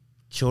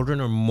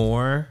 children are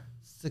more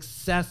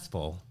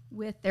successful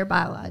with their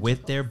biological.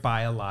 with their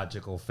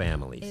biological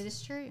families, It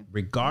is true.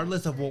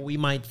 regardless of what we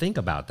might think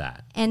about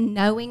that. And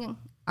knowing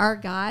our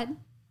God,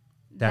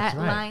 That's that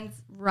right. lines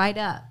right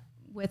up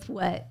with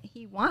what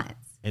He wants.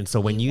 And so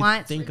when He you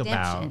wants think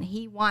redemption. about,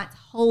 He wants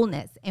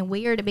wholeness, and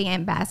we are to be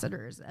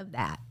ambassadors of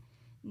that,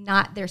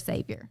 not their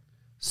savior.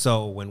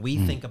 so when we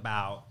think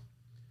about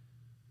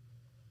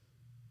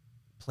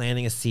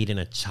planting a seed in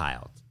a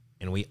child,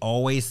 and we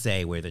always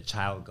say where the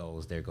child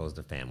goes, there goes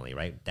the family,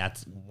 right?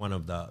 That's one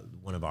of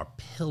our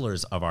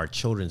pillars of our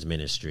children's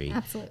ministry.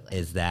 Absolutely.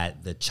 Is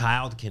that the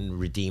child can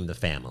redeem the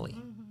family.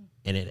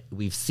 And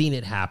we've seen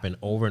it happen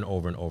over and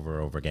over and over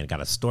and over again.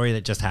 Got a story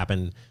that just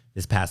happened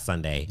this past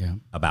Sunday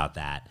about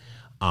that.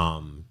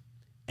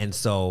 And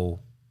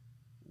so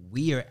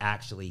we are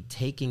actually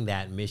taking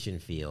that mission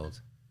field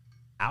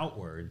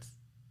outwards,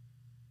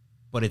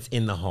 but it's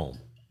in the home.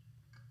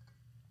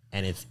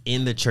 And it's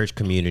in the church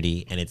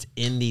community, and it's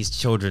in these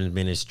children's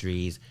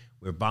ministries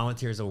where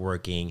volunteers are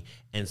working.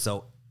 And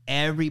so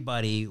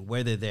everybody,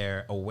 whether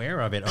they're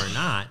aware of it or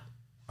not,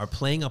 are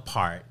playing a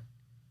part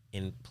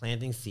in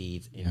planting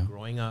seeds, in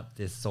growing up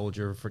this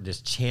soldier, for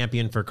this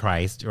champion for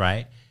Christ,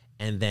 right?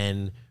 And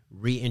then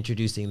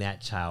reintroducing that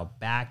child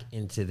back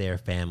into their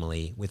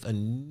family with a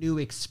new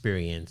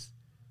experience,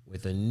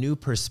 with a new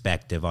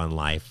perspective on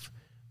life,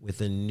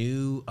 with a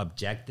new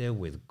objective,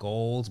 with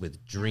goals,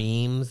 with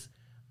dreams.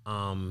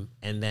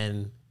 And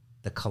then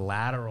the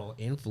collateral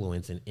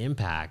influence and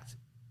impact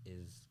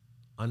is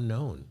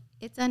unknown.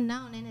 It's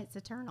unknown and it's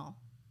eternal.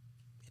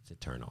 It's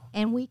eternal.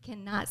 And we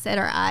cannot set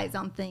our eyes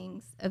on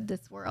things of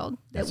this world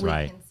that That's we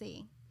right. can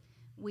see.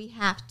 We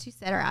have to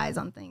set our eyes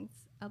on things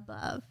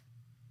above,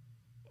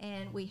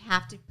 and we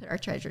have to put our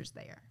treasures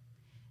there.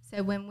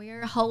 So when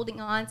we're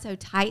holding on so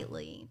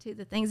tightly to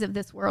the things of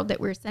this world that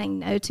we're saying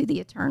no to the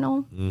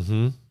eternal,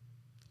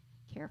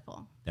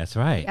 careful. That's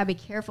right. Got to be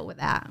careful with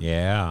that.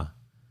 Yeah.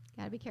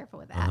 Got to be careful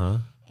with that.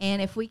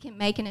 And if we can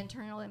make an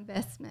eternal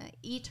investment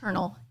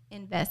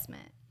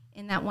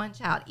in that one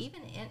child,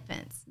 even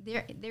infants,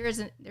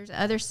 there's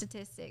other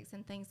statistics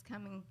and things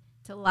coming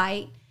to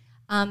light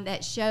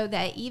that show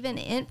that even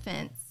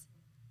infants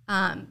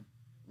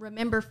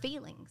remember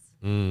feelings.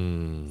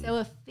 So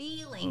a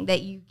feeling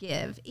that you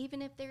give,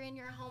 even if they're in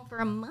your home for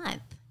a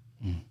month,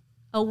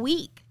 a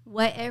week,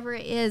 whatever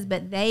it is,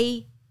 but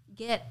they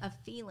get a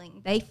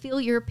feeling. They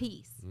feel your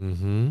peace.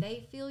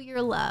 They feel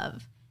your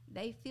love.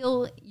 They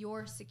feel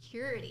your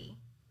security.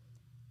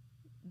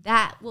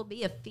 That will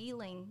be a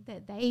feeling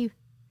that they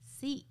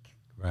seek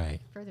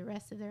Right. for the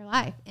rest of their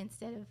life,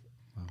 instead of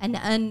an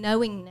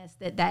unknowingness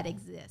that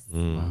exists.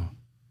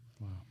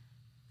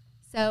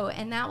 So,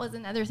 and that was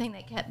another thing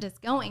that kept us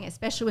going,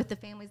 especially with the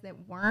families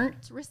that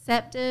weren't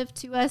receptive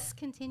to us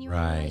continuing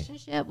Right. a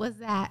relationship, was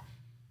that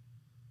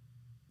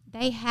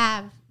they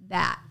have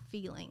that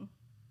feeling,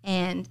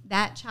 and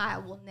that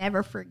child will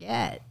never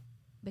forget,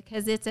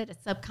 because it's at a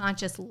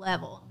subconscious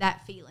level,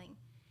 that feeling.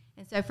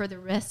 And so for the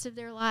rest of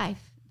their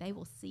life, they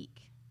will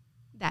seek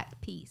that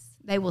peace.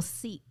 They will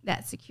seek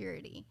that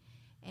security.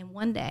 And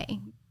one day,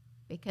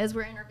 because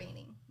we're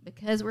intervening,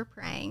 because we're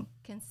praying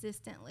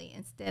consistently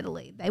and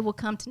steadily, they will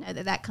come to know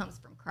that comes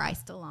from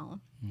Christ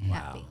alone,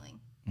 that feeling.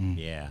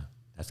 Yeah.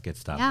 That's good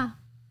stuff. Yeah.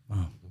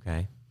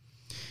 Okay.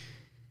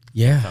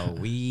 Yeah. So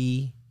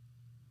we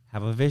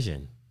have a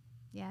vision,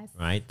 Yes.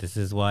 right? This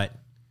is what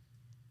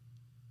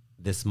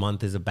this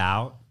month is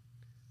about.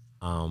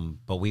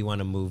 But we want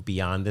to move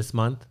beyond this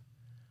month.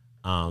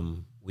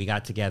 We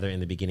got together in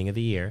the beginning of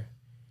the year,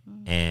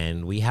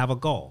 and we have a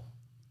goal.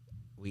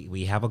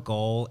 We have a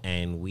goal,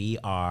 and we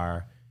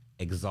are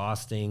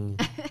exhausting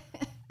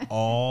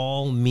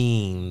all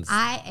means.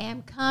 I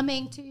am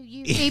coming to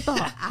you people.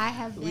 I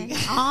have been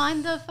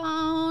on the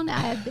phone. I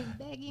have been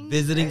begging.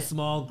 Visiting for-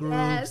 small groups,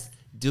 Yes.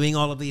 doing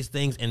all of these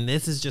things, and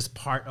this is just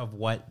part of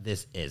what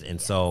this is.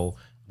 And so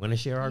I'm going to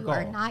share our You goal.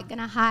 are not going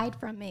to hide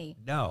from me.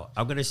 No,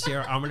 I'm going to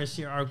share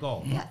our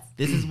goal. Yes.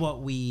 This is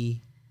what we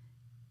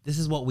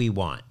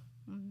want.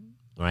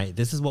 Right?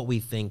 This is what we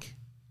think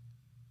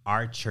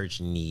our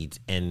church needs.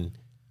 And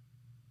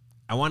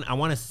I want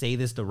to say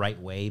this the right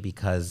way,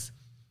 because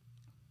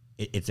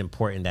it's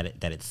important that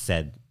it's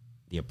said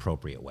the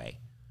appropriate way.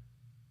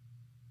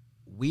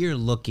 We are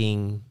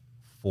looking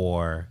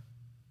for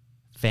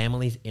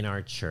families in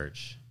our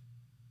church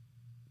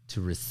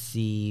to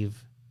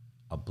receive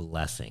a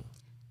blessing.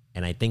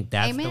 And I think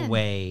that's the Amen.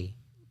 way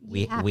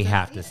we You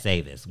have see to it.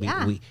 say this.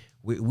 Yeah.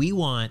 We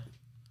want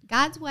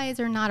God's ways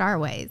are not our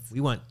ways.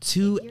 we want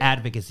 2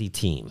 advocacy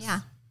teams. Yeah.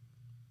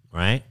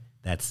 Right?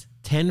 That's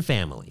 10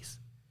 families.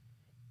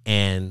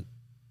 And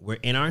we're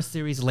in our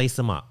series Lace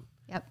Them Up.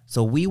 Yep.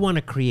 So we want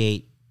to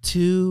create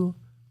 2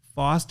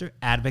 foster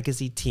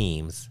advocacy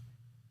teams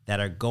that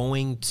are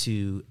going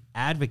to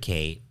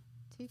advocate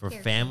Two for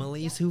care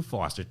families teams. who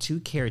foster, 2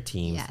 care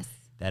teams Yes.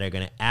 that are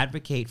going to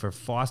advocate for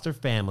foster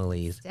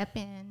families Step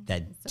in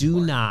that and do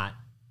support. not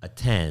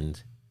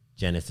attend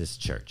Genesis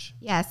Church.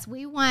 Yes,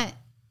 we want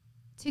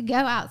to go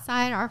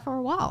outside our four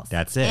walls.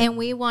 That's it. And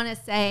we want to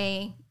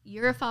say,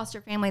 you're a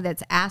foster family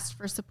that's asked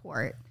for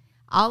support.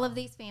 All of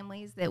these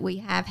families that we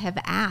have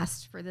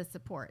asked for the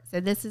support.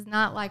 So this is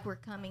not like we're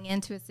coming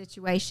into a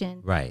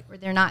situation Right. where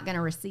they're not going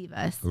to receive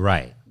us.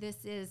 Right. This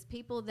is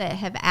people that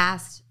have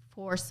asked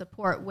for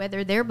support,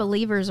 whether they're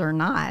believers or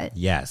not.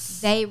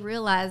 Yes. They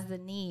realize the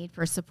need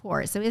for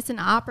support. So it's an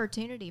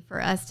opportunity for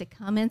us to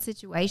come in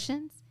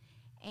situations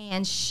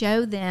and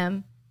show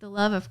them the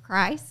love of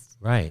Christ.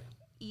 Right.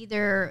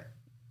 Either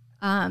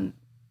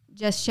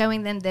just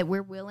showing them that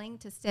we're willing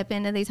to step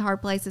into these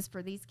hard places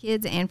for these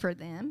kids and for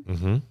them,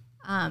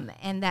 Mm-hmm.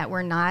 and that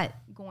we're not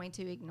going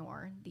to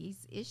ignore these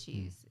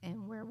issues,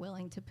 and we're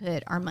willing to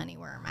put our money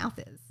where our mouth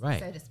is, Right.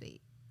 so to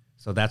speak.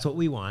 So that's what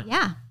we want.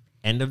 Yeah.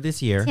 End of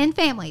this year. 10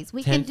 families.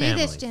 We 10 can do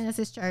this, families.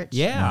 Genesis Church.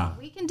 Yeah.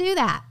 We can do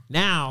that.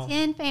 Now,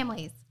 10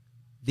 families.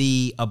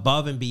 the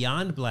above and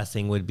beyond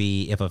blessing would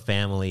be if a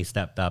family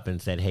stepped up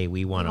and said, hey,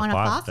 we want to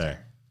foster.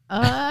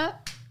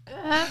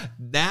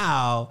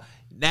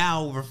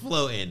 Now we're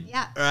floating.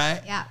 Yeah.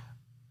 Right? Yeah.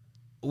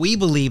 We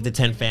believe the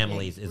 10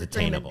 families is We're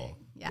dreaming attainable.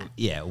 big. Yeah.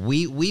 Yeah.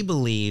 We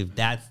believe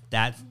that's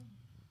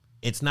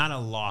it's not a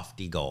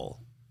lofty goal.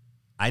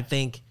 I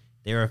think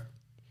there are,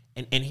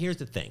 and here's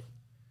the thing.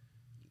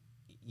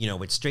 You know,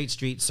 with Straight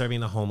Street, serving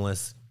the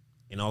homeless,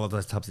 and all of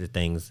those types of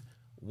things,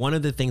 one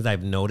of the things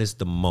I've noticed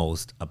the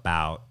most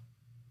about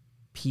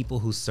people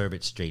who serve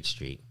at Straight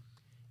Street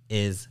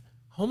is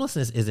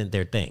homelessness isn't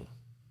their thing,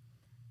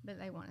 But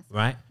they want to.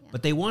 right? Yeah.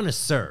 But they want to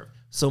serve.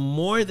 So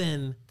more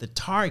than the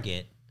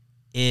target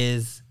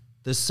is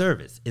the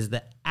service, is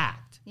the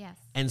act. Yes.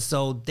 And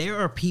so there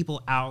are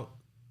people out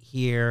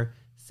here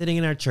sitting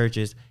in our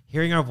churches,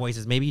 hearing our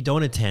voices. Maybe you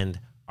don't attend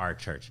our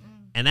church,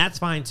 and that's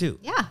fine too.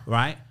 Yeah.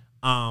 Right.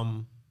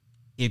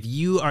 If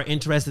you are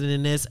interested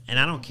in this, and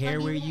I don't care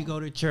plug where you you in. go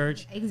to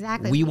church,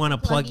 Exactly. we We want to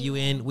can plug plug you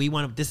you in. We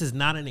want to. This is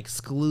not an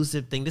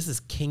exclusive thing. This is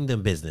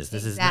kingdom business.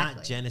 This is not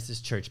Exactly. Genesis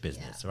Church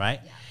business,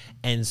 right? Yeah.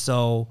 And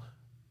so,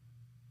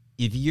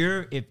 if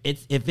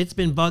it's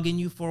been bugging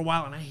you for a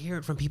while, and I hear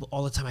it from people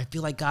all the time, I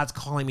feel like God's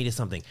calling me to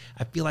something.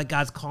 I feel like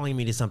God's calling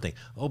me to something.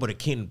 Oh, but it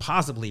can't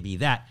possibly be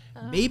that.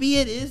 Maybe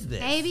it is this.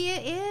 Maybe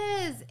it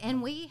is.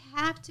 And we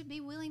have to be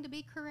willing to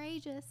be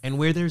courageous. And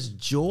where there's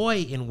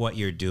joy in what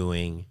you're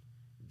doing,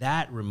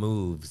 that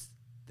removes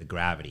the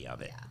gravity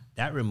of it. Yeah.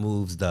 That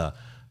removes the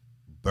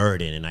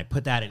burden. And I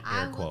put that in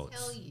I air will quotes.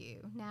 tell you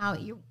now.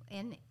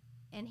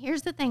 And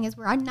here's the thing: is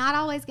we're not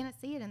always going to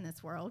see it in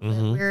this world.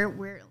 Mhm. But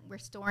we're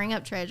storing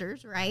up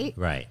treasures, right?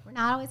 Right. We're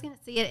not always going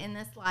to see it in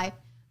this life.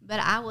 But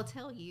I will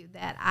tell you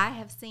that I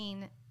have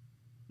seen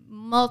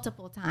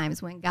multiple times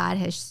when God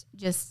has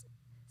just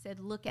said,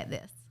 "Look at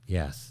this.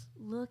 Yes.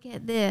 Look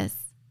at this."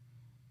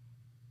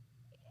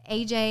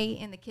 AJ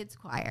in the kids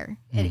choir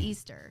at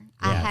Easter,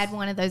 I Yes. had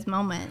one of those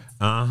moments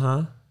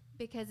Uh-huh.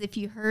 because if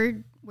you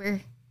heard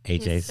where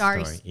AJ's his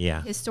story, story.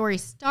 Yeah. his story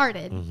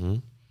started, Mm-hmm.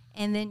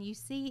 and then you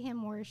see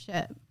him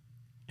worship.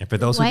 And for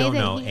those who way don't that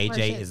know, he AJ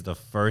worships- is the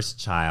first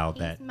child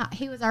that,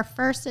 He was our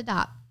first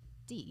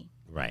adoptee.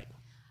 right.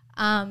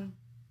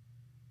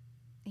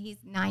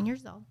 He's 9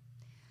 years old.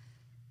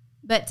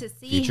 But to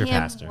see Future him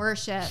pastor.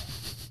 worship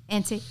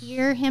and to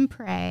hear him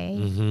pray,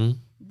 Mm-hmm.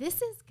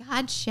 this is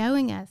God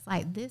showing us,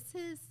 like, this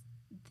is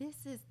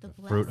the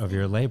blessing. Fruit of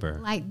your labor.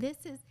 Like,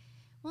 this is,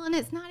 well, and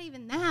it's not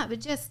even that, but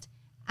just,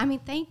 I mean,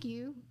 thank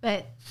you,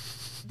 but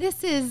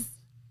this is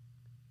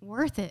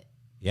worth it.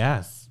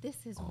 Yes.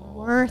 This is Oh,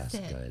 worth that's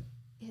it. good.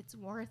 It's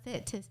worth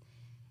it to,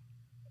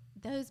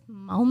 those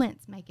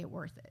moments make it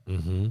worth it.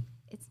 Mm-hmm.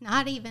 It's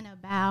not even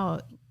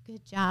about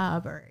good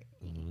job or,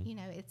 Mhm. you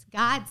know, it's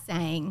God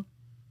saying,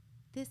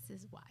 this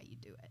is why you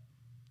do it.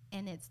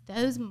 And it's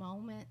those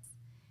moments,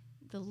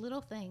 the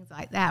little things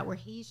like that, where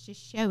he's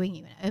just showing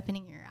you and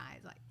opening your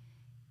eyes. Like,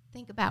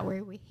 think about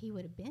where he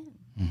would have been.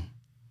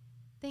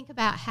 Think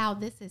about how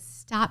this has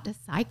stopped a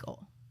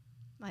cycle.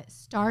 Like,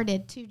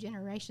 started 2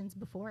 generations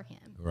before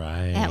him,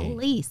 Right. at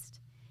least.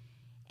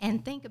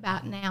 And think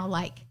about now,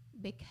 like,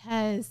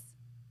 because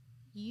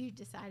you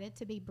decided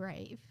to be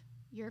brave,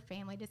 your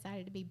family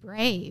decided to be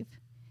brave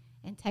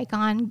and take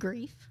on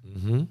grief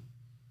Mm-hmm.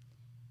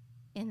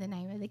 in the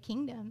name of the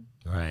kingdom.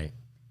 Right.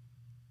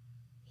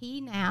 He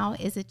now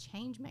is a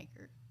change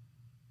maker.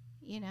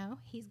 You know,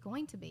 he's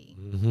going to be.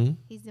 Mm-hmm.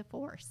 He's a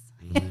force.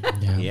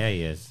 Yeah. Yeah,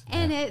 he is.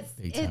 And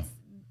big time.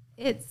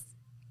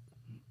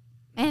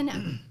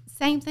 and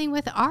same thing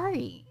with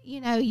Ari.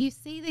 You know, you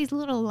see these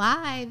little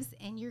lives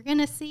and you're going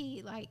to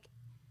see, like,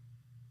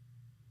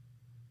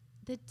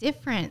 the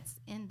difference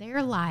in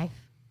their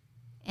life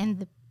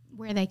and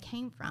where they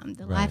came from,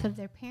 the life Right. of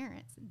their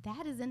parents.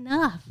 That is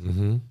enough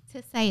Mm-hmm.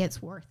 to say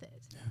it's worth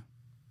it.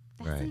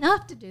 That's Right.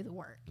 enough to do the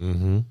work.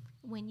 Mm-hmm.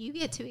 When you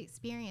get to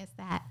experience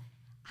that,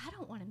 I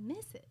don't want to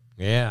miss it.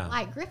 Yeah.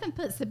 Like, Griffin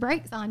puts the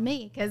brakes on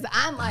me because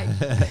I'm like,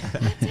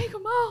 I take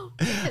them off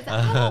because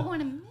I don't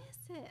want to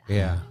miss it. I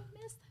Yeah. don't want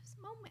to miss those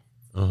moments.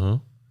 Uh-huh.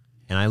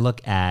 And I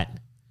look at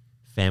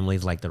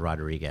families like the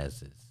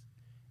Rodriguezes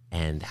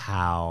and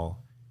how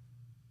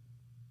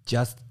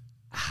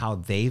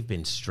they've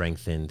been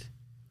strengthened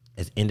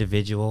as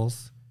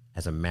individuals,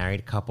 as a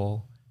married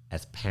couple,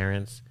 as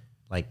parents,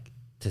 like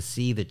to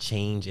see the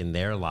change in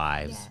their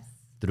lives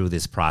through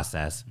this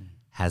process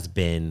has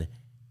been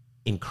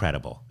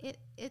incredible.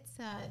 It's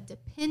a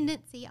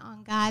dependency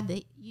on God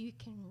that you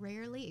can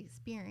rarely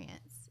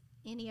experience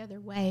any other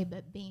way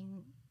but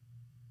being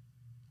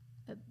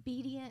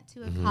obedient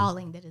to a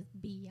calling that is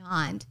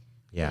beyond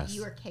what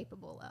you are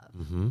capable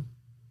of.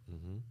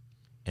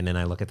 And then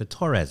I look at the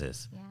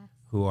Torreses,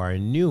 who are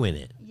new in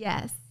it.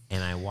 Yes.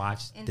 And I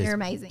watched And this they're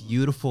amazing.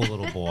 beautiful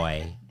little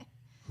boy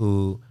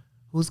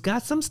who's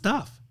got some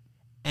stuff.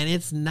 And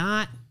it's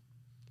not,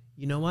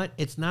 you know what?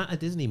 It's not a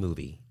Disney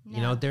movie. No.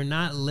 You know, they're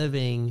not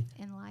living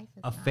In life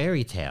is a not.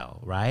 fairy tale,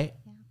 right?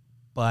 Yeah.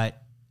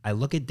 But I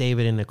look at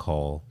David and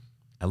Nicole.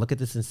 I look at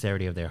the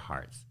sincerity of their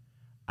hearts.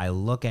 I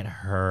look at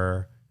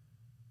her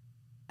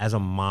as a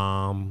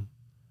mom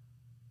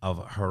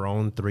of her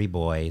own 3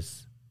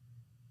 boys,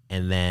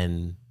 and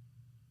then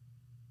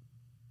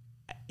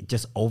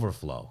just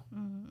overflow.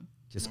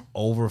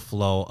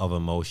 Overflow of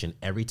emotion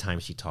every time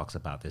she talks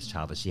about this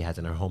child that she has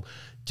in her home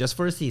just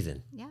for a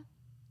season. Yeah.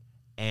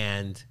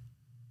 And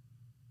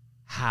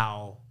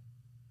how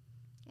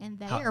And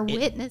they How are it-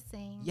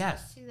 witnessing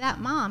Yes. to that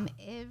mom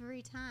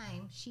every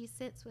time she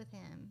sits with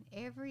him.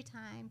 Every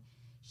time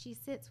she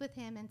sits with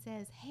him and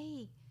says,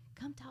 hey,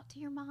 come talk to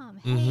your mom.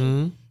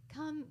 Hey,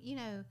 come,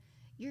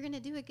 you're going to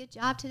do a good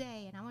job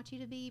today. And I want you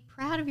to be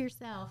proud of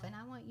yourself. And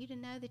I want you to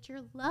know that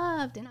you're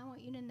loved. And I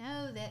want you to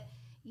know that,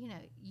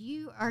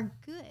 you are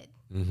good.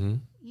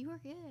 You are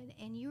good.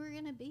 And you are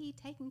going to be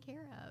taken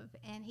care of.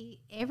 And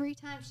every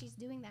time she's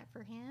doing that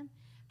for him,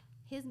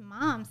 his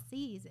mom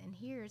sees and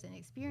hears and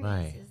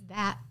experiences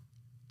that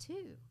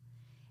too.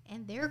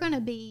 And they're going to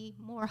be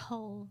more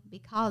whole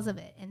because of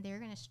it. And they're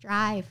going to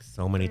strive.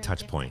 So many for a touch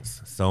different-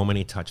 points. So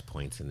many touch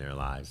points in their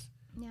lives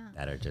Yeah.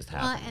 that are just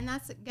Well, happening.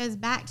 and goes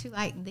back to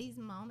like these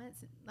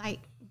moments.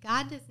 Like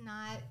God does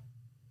not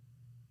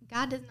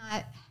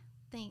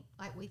think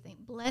like we think.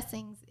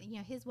 Blessings,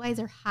 His ways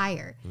are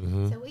higher.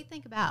 So we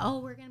think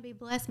about, we're going to be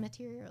blessed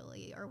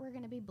materially, or we're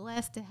going to be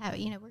blessed to have,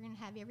 we're going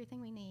to have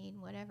everything we need,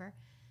 whatever.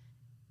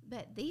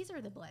 But these are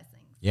the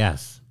blessings.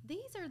 Yes.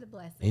 These are the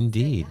blessings.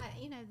 Indeed.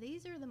 that God,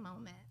 these are the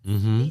moments.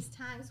 Mhm. These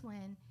times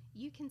when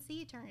you can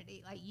see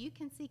eternity, like you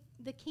can see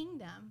the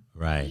kingdom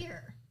Right.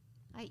 here.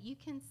 Like you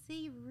can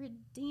see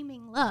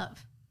redeeming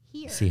love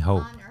here See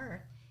hope. on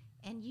earth.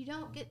 And you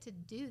don't get to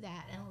do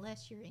that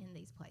unless you're in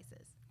these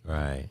places.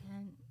 Right.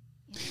 And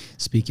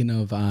Speaking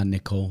of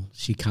Nicole,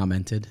 she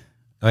commented.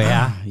 Oh,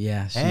 yeah?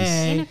 Yeah, she's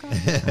Hey.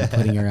 I'm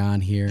putting her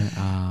on here.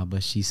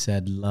 But she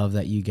said, love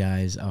that you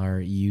guys are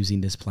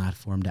using this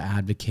platform to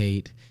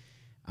advocate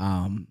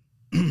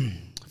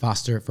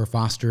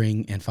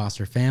fostering and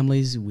foster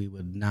families. We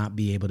would not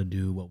be able to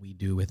do what we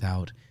do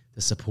without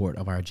the support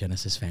of our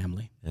Genesis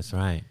family. That's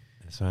right.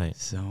 That's right.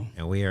 So,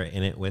 And we are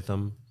in it with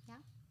them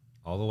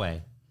all the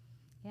way.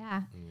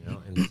 yeah.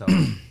 And so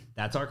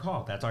that's our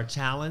call. That's our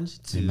challenge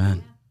to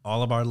Amen.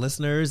 all of our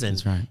listeners. And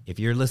That's right. if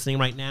you're listening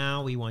right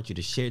now, we want you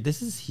to share.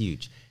 This is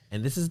huge.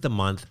 And this is the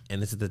month,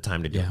 and this is the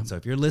time to do Yeah. it. So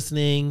if you're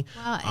listening,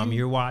 Well, and-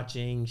 you're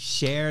watching,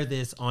 share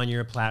this on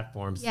your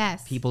platforms.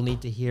 Yes. People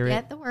need to hear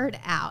Get it. the word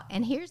out.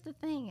 And here's the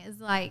thing is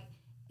like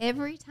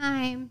every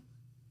time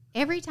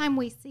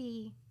we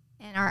see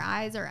and our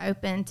eyes are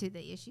open to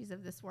the issues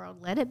of this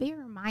world, let it be a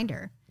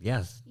reminder.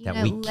 Yes. You That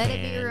know, we let it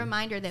be a can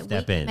reminder that we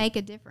step can in. make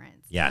a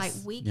difference. Yes.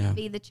 Like we Yeah. can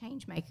be the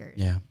change makers.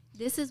 yeah.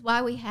 This is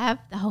why we have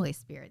the Holy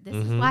Spirit. This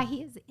is why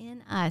He is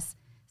in us,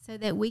 so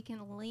that we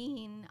can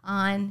lean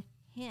on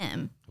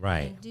Him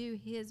Right. and do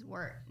His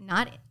work,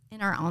 not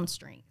in our own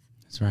strength,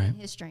 That's right. in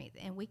His strength.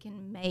 And we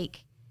can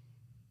make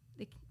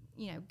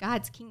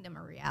God's kingdom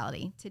a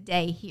reality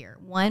today here,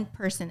 one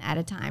person at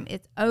a time.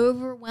 It's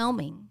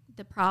overwhelming.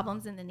 The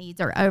problems and the needs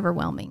are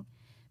overwhelming.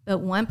 But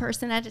one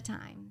person at a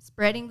time,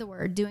 spreading the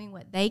word, doing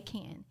what they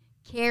can,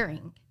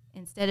 caring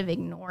instead of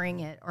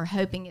ignoring it or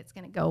hoping it's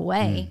going to go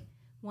away.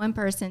 One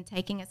person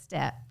taking a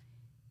step,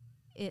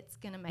 it's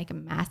going to make a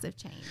massive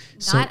change.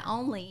 So- Not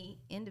only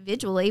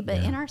individually,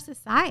 but in our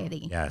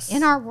society, Yes.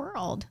 in our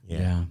world.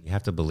 Yeah. You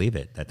have to believe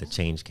it, that the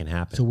change can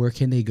happen. So where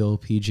can they go,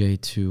 PJ,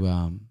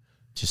 to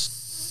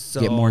just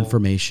get more So,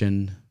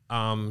 information?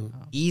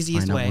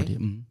 Easiest Find out way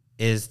more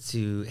is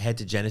to head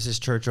to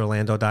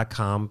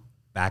genesischurchorlando.com//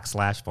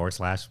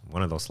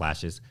 one of those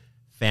slashes,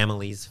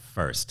 families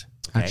first.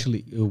 Okay?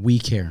 Actually, we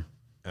care.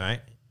 All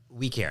right.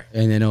 We care.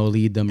 And then it'll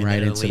lead them And right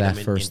then it'll into lead that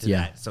them first. into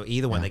Yeah. that. So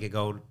either one, they could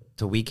go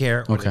to We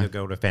Care or Okay. they could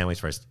go to Families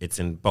First. It's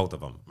in both of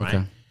them, right?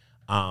 Okay.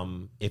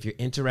 If you're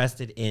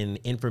interested in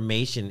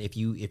information, if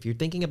you're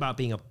thinking about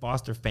being a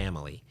foster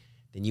family,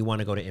 then you want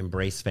to go to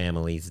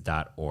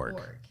embracefamilies.org.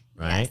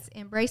 Right? Yes,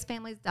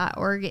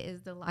 embracefamilies.org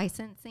is the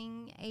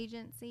licensing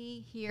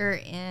agency here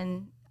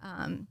in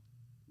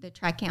the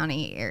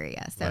Tri-County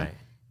area. So Right.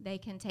 they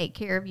can take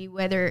care of you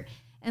whether,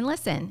 And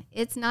listen,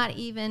 it's not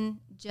even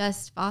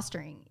just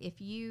fostering. If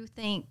you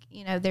think,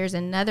 there's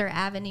another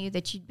avenue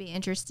that you'd be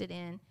interested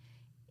in,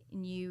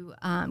 and you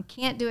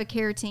can't do a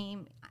care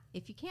team,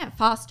 if you can't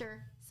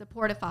foster,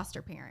 support a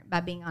foster parent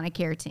by being on a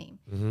care team.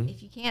 Mm-hmm.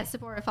 If you can't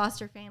support a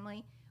foster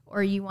family,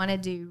 or you want to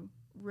do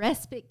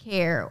respite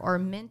care or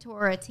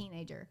mentor a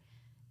teenager,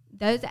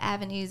 those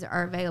avenues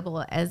are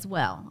available as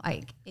well.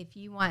 Like if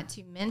you want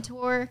to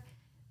mentor,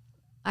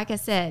 like I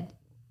said,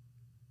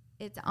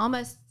 it's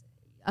almost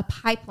a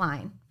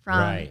pipeline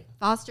from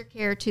foster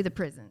care to the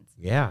prisons.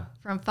 Yeah.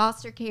 From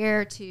foster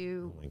care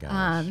to, oh my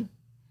gosh.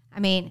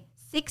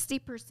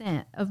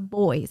 60% of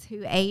boys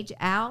who age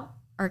out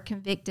are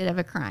convicted of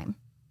a crime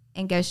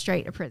and go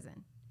straight to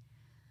prison.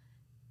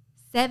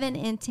 7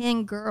 in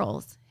 10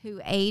 girls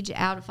who age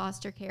out of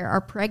foster care are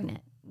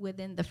pregnant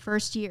within the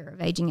first year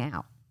of aging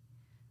out.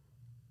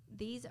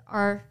 These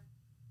are,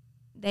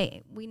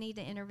 we need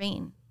to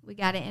intervene. We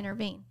got to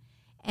intervene.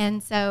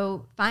 And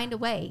so find a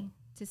way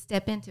to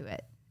step into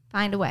it.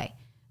 Find a way.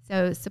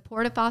 So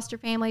support a foster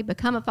family,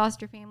 become a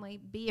foster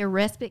family, be a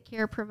respite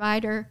care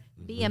provider,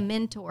 be a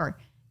mentor.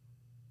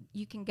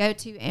 You can go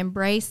to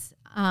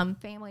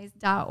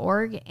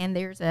embracefamilies.org, and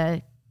there's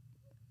a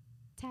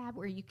tab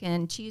where you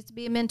can choose to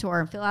be a mentor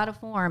and fill out a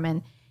form.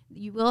 And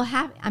you will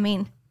have,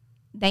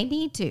 they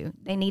need to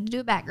do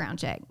a background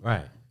check.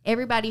 Right.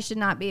 Everybody should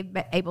not be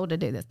able to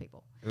do this,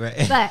 people.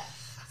 Right. But,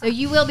 so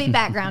you will be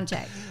background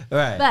checked.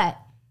 Right. But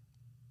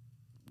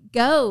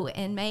go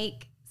and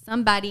make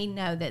somebody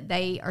know that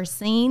they are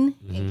seen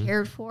and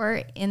cared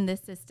for in the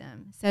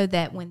system, so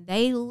that when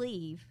they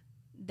leave,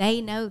 they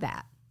know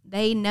that.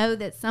 They know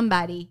that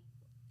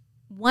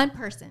one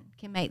person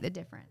can make the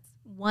difference.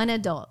 One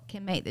adult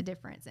can make the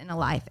difference in a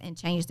life and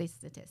change these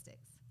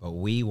statistics. But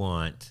we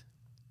want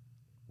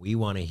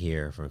to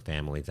hear from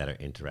families that are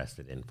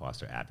interested in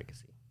foster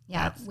advocacy.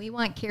 Yeah, we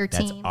want care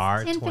teams. That's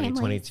our 2022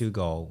 families.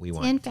 goal. We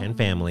want 10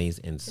 families.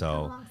 And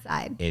so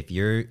if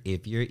you're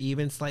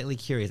even slightly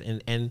curious,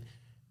 and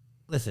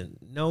listen,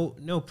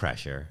 no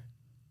pressure,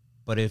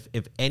 but if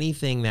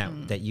anything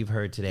that you've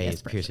heard today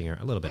is piercing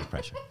a little bit of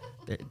pressure,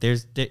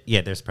 there's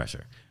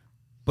pressure.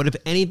 But if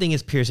anything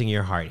is piercing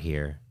your heart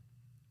here,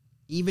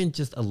 even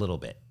just a little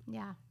bit,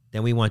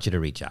 then we want you to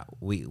reach out.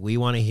 We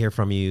want to hear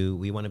from you.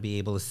 We want to be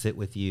able to sit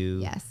with you.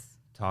 Yes.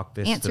 Talk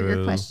this Answer through.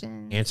 Your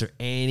questions. Answer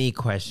any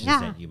questions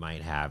that you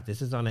might have.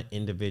 This is on an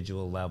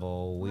individual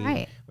level.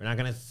 We're not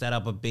going to set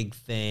up a big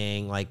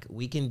thing. Like,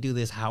 we can do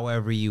this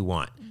however you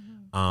want.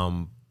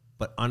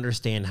 But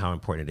understand how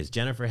important it is.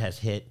 Jennifer has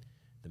hit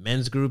the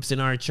men's groups in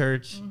our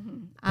church,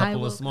 a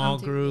couple of small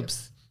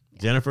groups.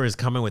 Yeah. Jennifer is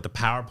coming with a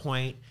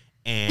PowerPoint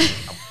and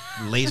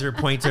a laser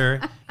pointer.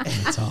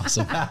 That's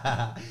awesome.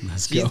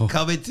 She's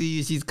coming to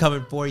you. She's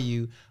coming for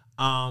you.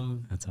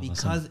 That's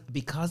awesome.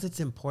 Because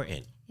it's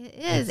important. It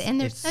is, and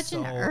there's such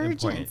an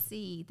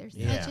urgency. Important. There's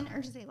such an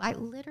urgency. Like,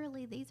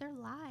 literally, these are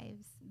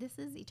lives. This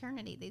is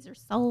eternity. These are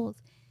souls.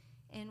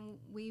 And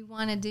we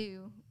want to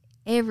do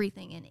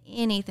everything and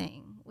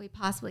anything we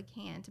possibly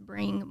can to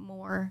bring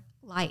more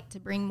light, to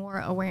bring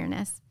more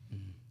awareness.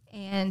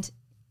 And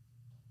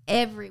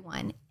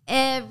everyone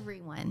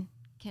can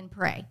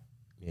pray.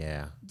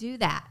 Yeah. Do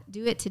that.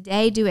 Do it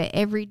today. Do it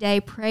every day.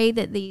 Pray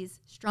that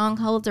these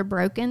strongholds are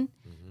broken.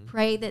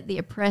 Pray that the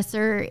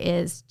oppressor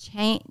is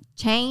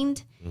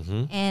chained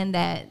and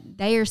that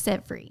they are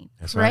set free.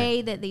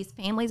 Pray that these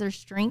families are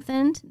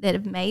strengthened that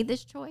have made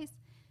this choice.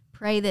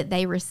 Pray that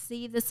they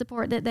receive the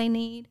support that they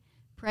need.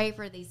 Pray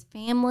for these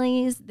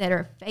families that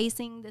are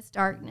facing this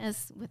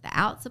darkness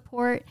without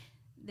support,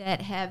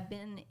 that have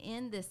been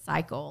in this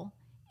cycle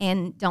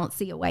and don't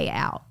see a way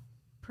out.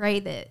 Pray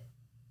that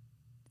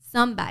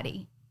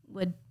somebody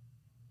would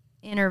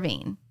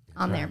intervene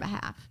on their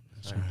behalf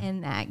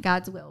and that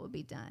God's will would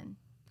be done.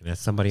 And that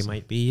somebody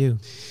might be you.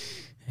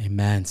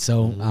 Amen.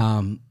 So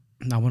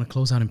I want to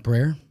close out in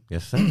prayer.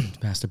 Yes, sir.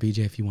 Pastor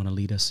BJ, if you want to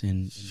lead us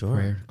in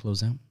prayer,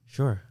 close out.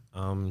 Sure.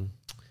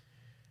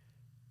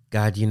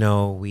 God,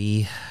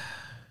 we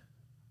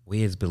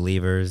as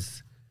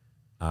believers,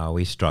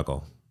 we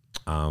struggle.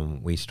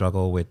 We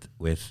struggle with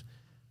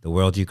the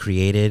world you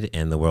created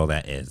and the world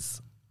that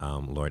is,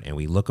 Lord. And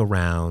we look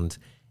around,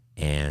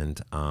 and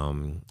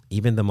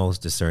even the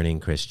most discerning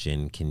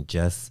Christian can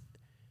just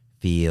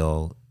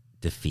feel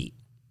defeat,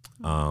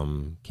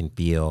 can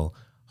feel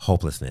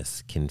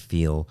hopelessness, can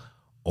feel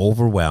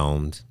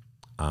overwhelmed,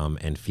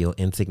 and feel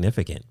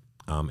insignificant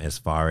as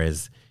far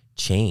as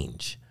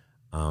change.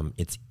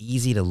 It's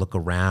easy to look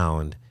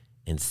around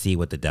and see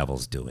what the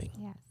devil's doing.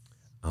 Yes.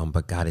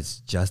 But God, it's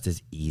just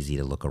as easy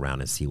to look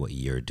around and see what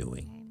you're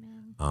doing.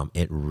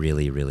 It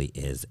really, really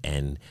is.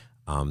 And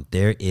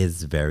there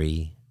is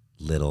very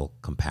little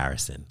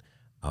comparison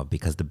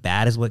because the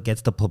bad is what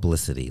gets the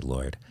publicity,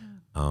 Lord.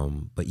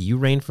 But you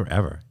reign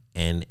forever.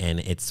 And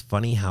it's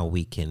funny how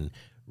we can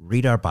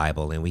read our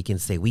Bible and we can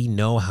say we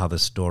know how the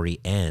story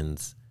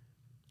ends,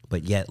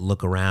 but yet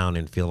look around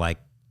and feel like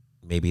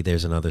maybe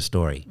there's another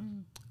story.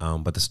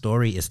 But the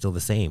story is still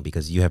the same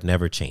because you have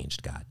never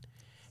changed, God.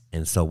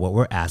 And so what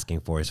we're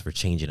asking for is for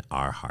change in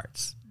our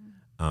hearts.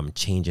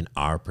 change in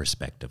our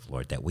perspective,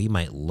 Lord, that we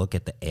might look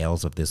at the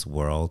ails of this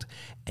world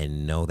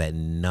and know that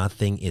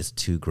nothing is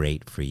too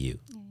great for you.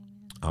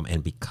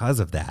 And because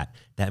of that,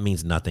 that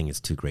means nothing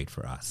is too great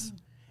for us.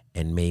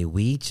 And may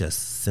we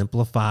just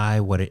simplify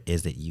what it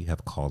is that you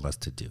have called us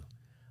to do.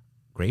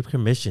 Great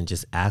Commission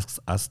just asks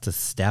us to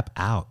step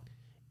out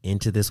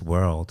into this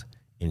world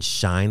and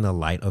shine the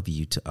light of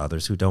you to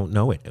others who don't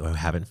know it or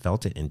haven't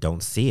felt it and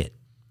don't see it.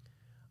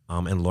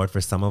 And Lord,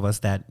 for some of us,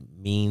 that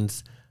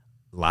means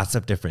lots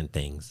of different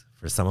things.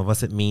 For some of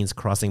us, it means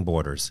crossing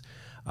borders.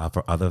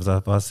 For others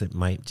of us, it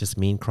might just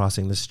mean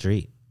crossing the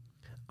street.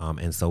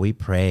 And so we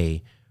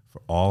pray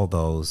for all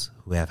those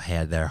who have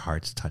had their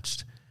hearts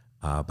touched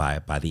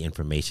by the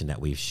information that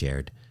we've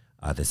shared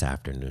this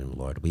afternoon,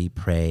 Lord. We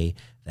pray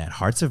that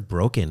hearts have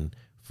broken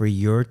for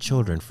your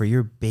children, for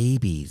your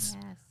babies,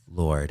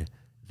 Lord,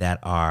 that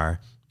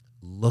are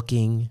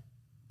looking,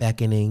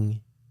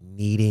 beckoning,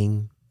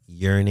 needing,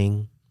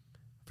 yearning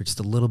for just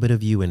a little bit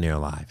of you in their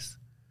lives.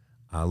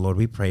 Lord,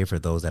 we pray for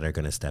those that are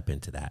going to step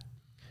into that.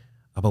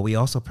 But we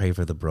also pray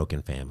for the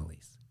broken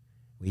families.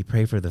 We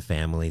pray for the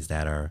families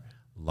that are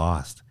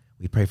lost.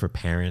 We pray for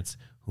parents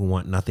who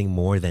want nothing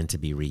more than to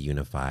be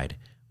reunified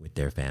with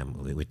their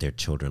family, with their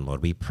children,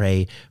 Lord. We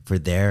pray for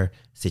their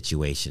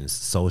situations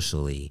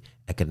socially,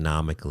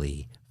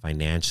 economically,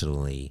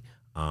 financially,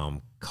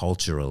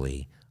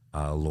 culturally.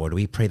 Lord,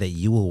 we pray that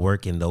you will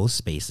work in those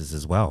spaces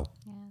as well.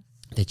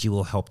 That you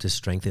will help to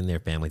strengthen their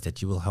families,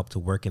 that you will help to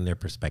work in their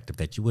perspective,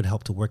 that you would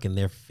help to work in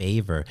their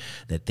favor,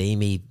 that they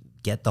may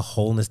get the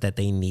wholeness that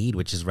they need,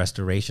 which is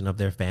restoration of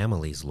their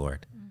families,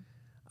 Lord.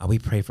 We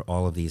pray for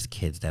all of these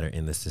kids that are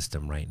in the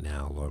system right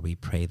now, Lord. We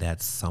pray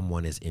that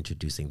someone is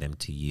introducing them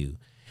to you,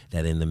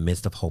 that in the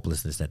midst of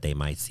hopelessness that they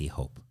might see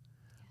hope.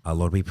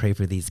 Lord, we pray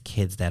for these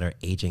kids that are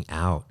aging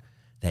out,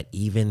 that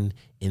even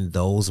in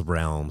those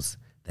realms,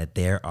 that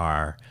there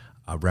are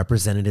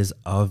representatives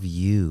of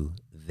you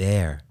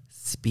there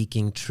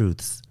speaking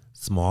truths,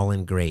 small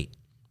and great,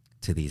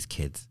 to these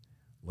kids.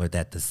 Lord,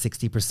 that the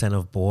 60%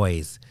 of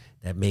boys,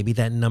 that maybe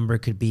that number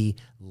could be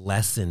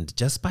lessened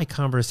just by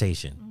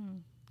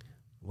conversation.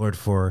 Lord,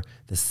 for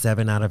the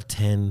 7 out of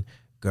 10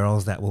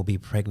 girls that will be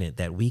pregnant,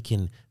 that we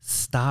can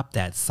stop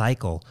that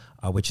cycle,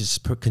 which is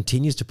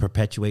continues to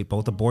perpetuate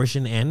both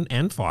abortion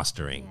and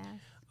fostering.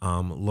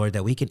 Lord,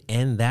 that we can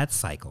end that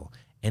cycle.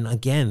 And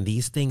again,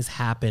 these things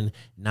happen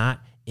not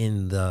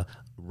in the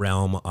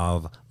realm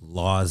of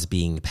laws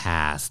being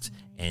passed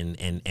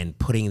and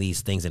putting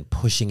these things and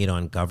pushing it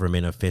on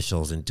government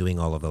officials and doing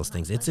all of those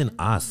things. It's in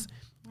us.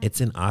 It's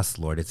in us,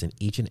 Lord. It's in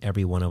each and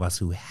every one of us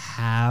who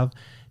have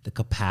the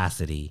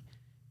capacity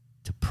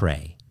to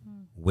pray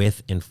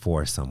with and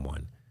for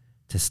someone,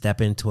 to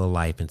step into a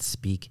life and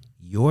speak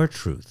your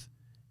truth,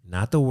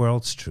 not the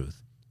world's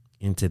truth,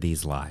 into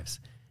these lives,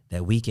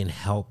 that we can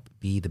help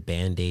be the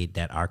Band-Aid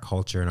that our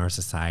culture and our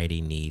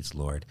society needs,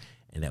 Lord,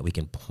 and that we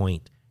can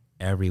point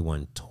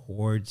everyone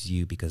towards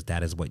you, because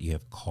that is what you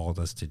have called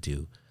us to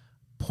do.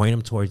 Point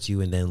them towards you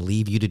and then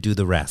leave you to do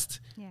the rest,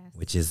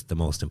 which is the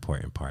most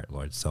important part,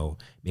 Lord. So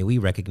may we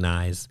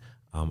recognize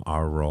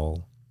our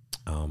role,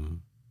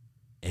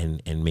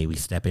 and may we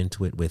step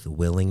into it with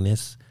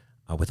willingness,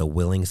 with a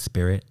willing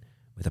spirit,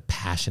 with a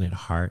passionate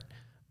heart,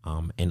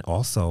 and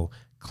also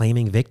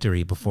claiming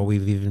victory before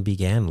we've even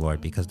began,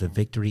 Lord, because the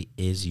victory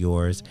is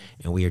yours,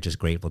 and we are just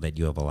grateful that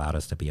you have allowed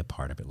us to be a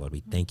part of it, Lord.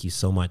 We thank you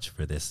so much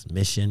for this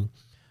mission.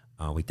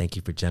 We thank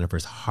you for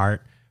Jennifer's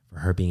heart, for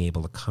her being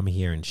able to come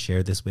here and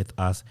share this with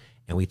us,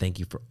 and we thank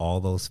you for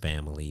all those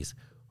families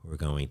who are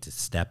going to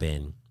step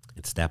in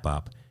and step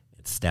up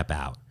and step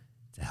out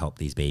to help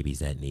these babies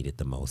that need it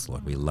the most,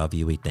 Lord. We love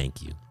you, we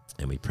thank you,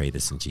 and we pray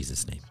this in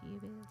Jesus' name.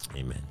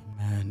 Amen.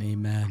 Amen.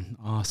 Amen.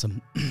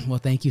 Awesome. Well,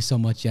 thank you so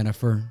much,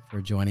 Jennifer,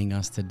 for joining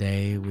us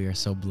today. We are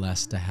so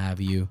blessed to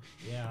have you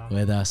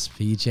with us.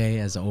 PJ,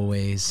 as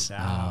always,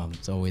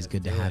 it's always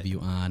good to have you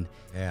on.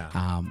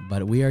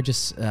 But we are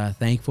just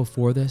thankful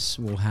for this.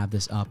 We'll have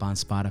this up on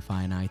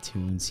Spotify and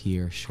iTunes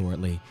here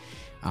shortly.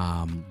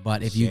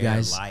 But if you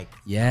guys,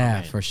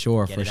 comment, for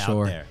sure.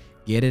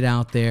 Get it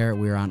out there.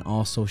 We're on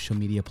all social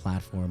media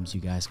platforms.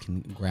 You guys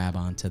can grab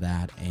onto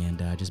that and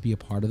just be a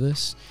part of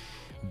this.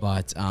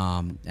 But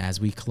as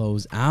we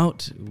close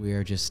out,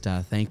 we're just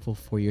thankful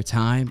for your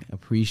time.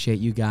 Appreciate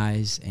you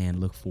guys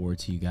and look forward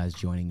to you guys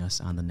joining us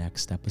on the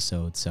next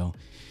episode. So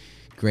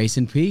grace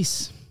and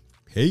peace.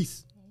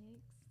 Peace.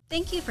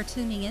 Thank you for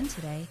tuning in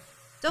today.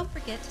 Don't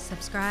forget to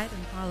subscribe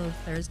and follow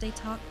Thursday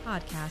Talk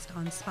Podcast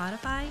on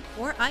Spotify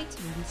or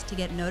iTunes to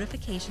get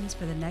notifications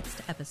for the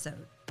next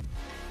episode.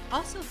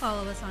 Also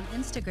follow us on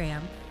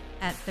Instagram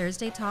at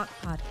Thursday Talk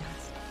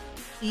Podcast.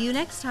 See you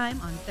next time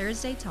on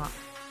Thursday Talk.